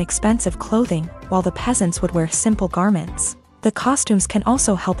elaborate and expensive clothing, while the peasants would wear simple garments. The costumes can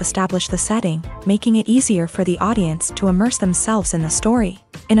also help establish the setting, making it easier for the audience to immerse themselves in the story.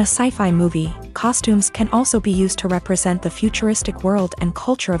 In a sci-fi movie, costumes can also be used to represent the futuristic world and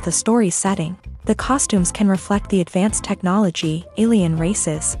culture of the story's setting. The costumes can reflect the advanced technology, alien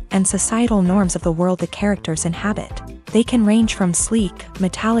races, and societal norms of the world the characters inhabit. They can range from sleek,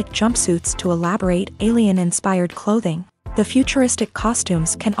 metallic jumpsuits to elaborate, alien-inspired clothing. The futuristic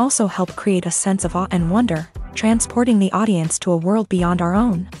costumes can also help create a sense of awe and wonder, transporting the audience to a world beyond our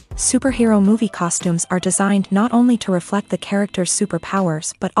own. Superhero movie costumes are designed not only to reflect the character's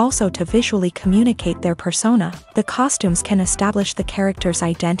superpowers but also to visually communicate their persona. The costumes can establish the character's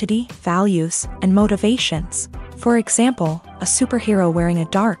identity, values, and motivations. For example, a superhero wearing a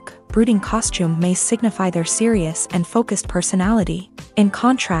dark, brooding costume may signify their serious and focused personality. In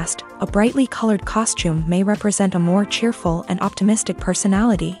contrast, a brightly colored costume may represent a more cheerful and optimistic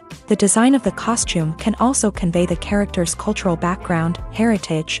personality. The design of the costume can also convey the character's cultural background,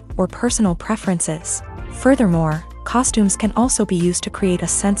 heritage, or personal preferences. Furthermore, costumes can also be used to create a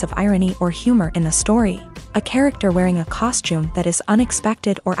sense of irony or humor in the story. A character wearing a costume that is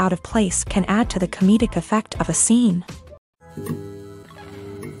unexpected or out of place can add to the comedic effect of a scene.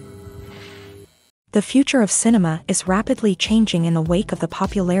 The future of cinema is rapidly changing in the wake of the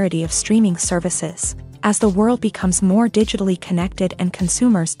popularity of streaming services. As the world becomes more digitally connected and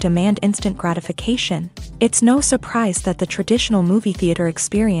consumers demand instant gratification, it's no surprise that the traditional movie theater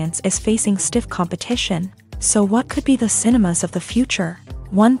experience is facing stiff competition. So what could be the cinemas of the future?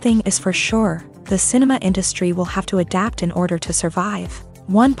 One thing is for sure, the cinema industry will have to adapt in order to survive.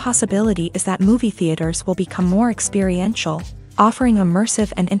 One possibility is that movie theaters will become more experiential, offering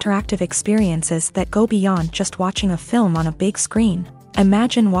immersive and interactive experiences that go beyond just watching a film on a big screen.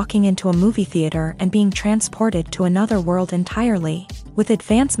 Imagine walking into a movie theater and being transported to another world entirely. With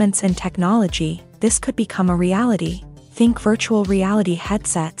advancements in technology, this could become a reality. Think virtual reality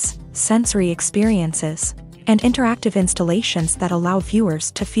headsets, sensory experiences, and interactive installations that allow viewers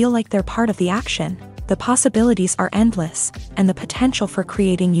to feel like they're part of the action. The possibilities are endless, and the potential for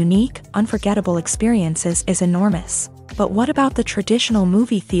creating unique, unforgettable experiences is enormous. But what about the traditional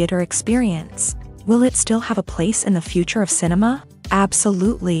movie theater experience? Will it still have a place in the future of cinema?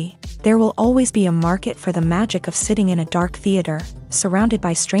 Absolutely. There will always be a market for the magic of sitting in a dark theater, surrounded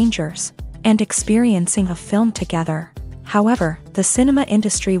by strangers, and experiencing a film together. However, the cinema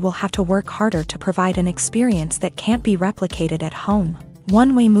industry will have to work harder to provide an experience that can't be replicated at home.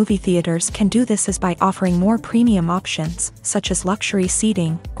 One way movie theaters can do this is by offering more premium options, such as luxury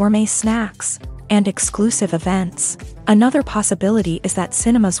seating, gourmet snacks, and exclusive events. Another possibility is that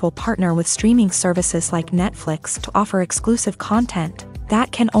cinemas will partner with streaming services like Netflix to offer exclusive content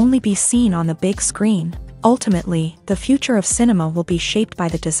that can only be seen on the big screen. Ultimately, the future of cinema will be shaped by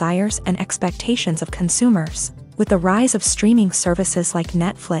the desires and expectations of consumers. With the rise of streaming services like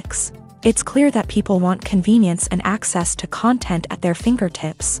Netflix, it's clear that people want convenience and access to content at their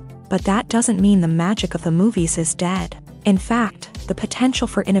fingertips. But that doesn't mean the magic of the movies is dead. In fact, the potential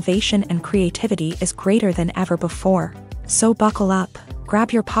for innovation and creativity is greater than ever before. So buckle up,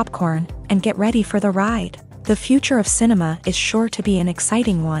 grab your popcorn, and get ready for the ride. The future of cinema is sure to be an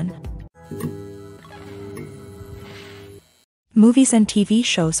exciting one. Movies and TV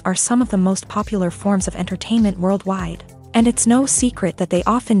shows are some of the most popular forms of entertainment worldwide, and it's no secret that they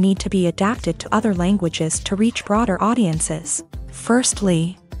often need to be adapted to other languages to reach broader audiences.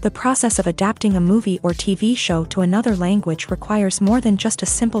 Firstly, the process of adapting a movie or TV show to another language requires more than just a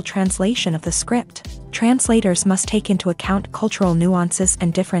simple translation of the script. Translators must take into account cultural nuances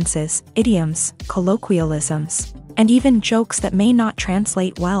and differences, idioms, colloquialisms, and even jokes that may not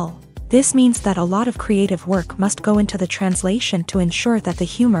translate well. This means that a lot of creative work must go into the translation to ensure that the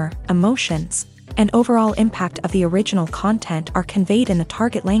humor, emotions, and overall impact of the original content are conveyed in the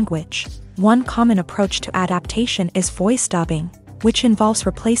target language. One common approach to adaptation is voice dubbing, which involves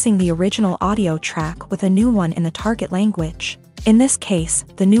replacing the original audio track with a new one in the target language. In this case,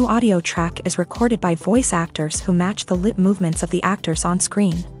 the new audio track is recorded by voice actors who match the lip movements of the actors on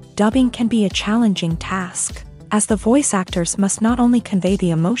screen. Dubbing can be a challenging task, as the voice actors must not only convey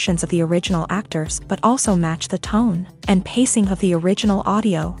the emotions of the original actors but also match the tone and pacing of the original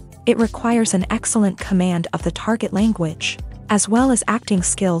audio. It requires an excellent command of the target language, as well as acting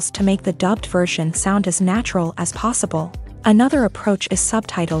skills to make the dubbed version sound as natural as possible. Another approach is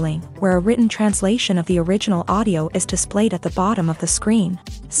subtitling, where a written translation of the original audio is displayed at the bottom of the screen.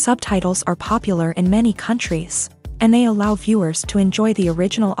 Subtitles are popular in many countries, and they allow viewers to enjoy the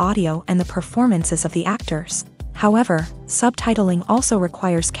original audio and the performances of the actors. However, subtitling also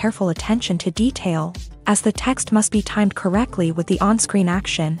requires careful attention to detail, as the text must be timed correctly with the on-screen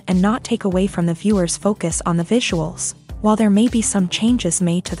action and not take away from the viewer's focus on the visuals. While there may be some changes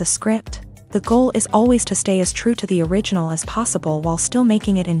made to the script, the goal is always to stay as true to the original as possible while still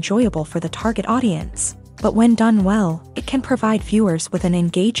making it enjoyable for the target audience. But when done well, it can provide viewers with an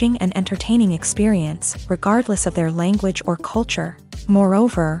engaging and entertaining experience, regardless of their language or culture.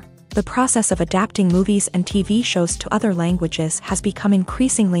 Moreover, the process of adapting movies and TV shows to other languages has become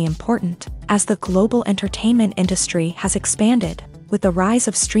increasingly important, as the global entertainment industry has expanded. With the rise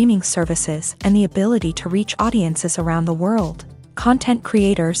of streaming services and the ability to reach audiences around the world, content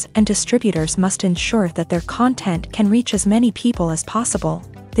creators and distributors must ensure that their content can reach as many people as possible.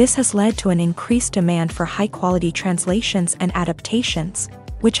 This has led to an increased demand for high-quality translations and adaptations,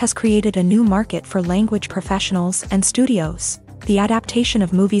 which has created a new market for language professionals and studios. The adaptation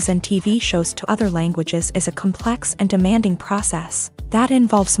of movies and TV shows to other languages is a complex and demanding process that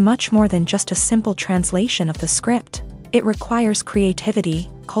involves much more than just a simple translation of the script. It requires creativity,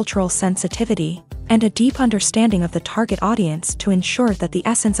 cultural sensitivity, and a deep understanding of the target audience to ensure that the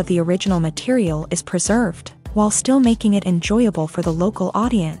essence of the original material is preserved, while still making it enjoyable for the local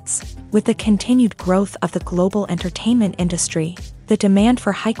audience. With the continued growth of the global entertainment industry, the demand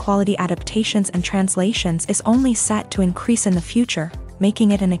for high-quality adaptations and translations is only set to increase in the future,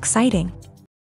 making it an exciting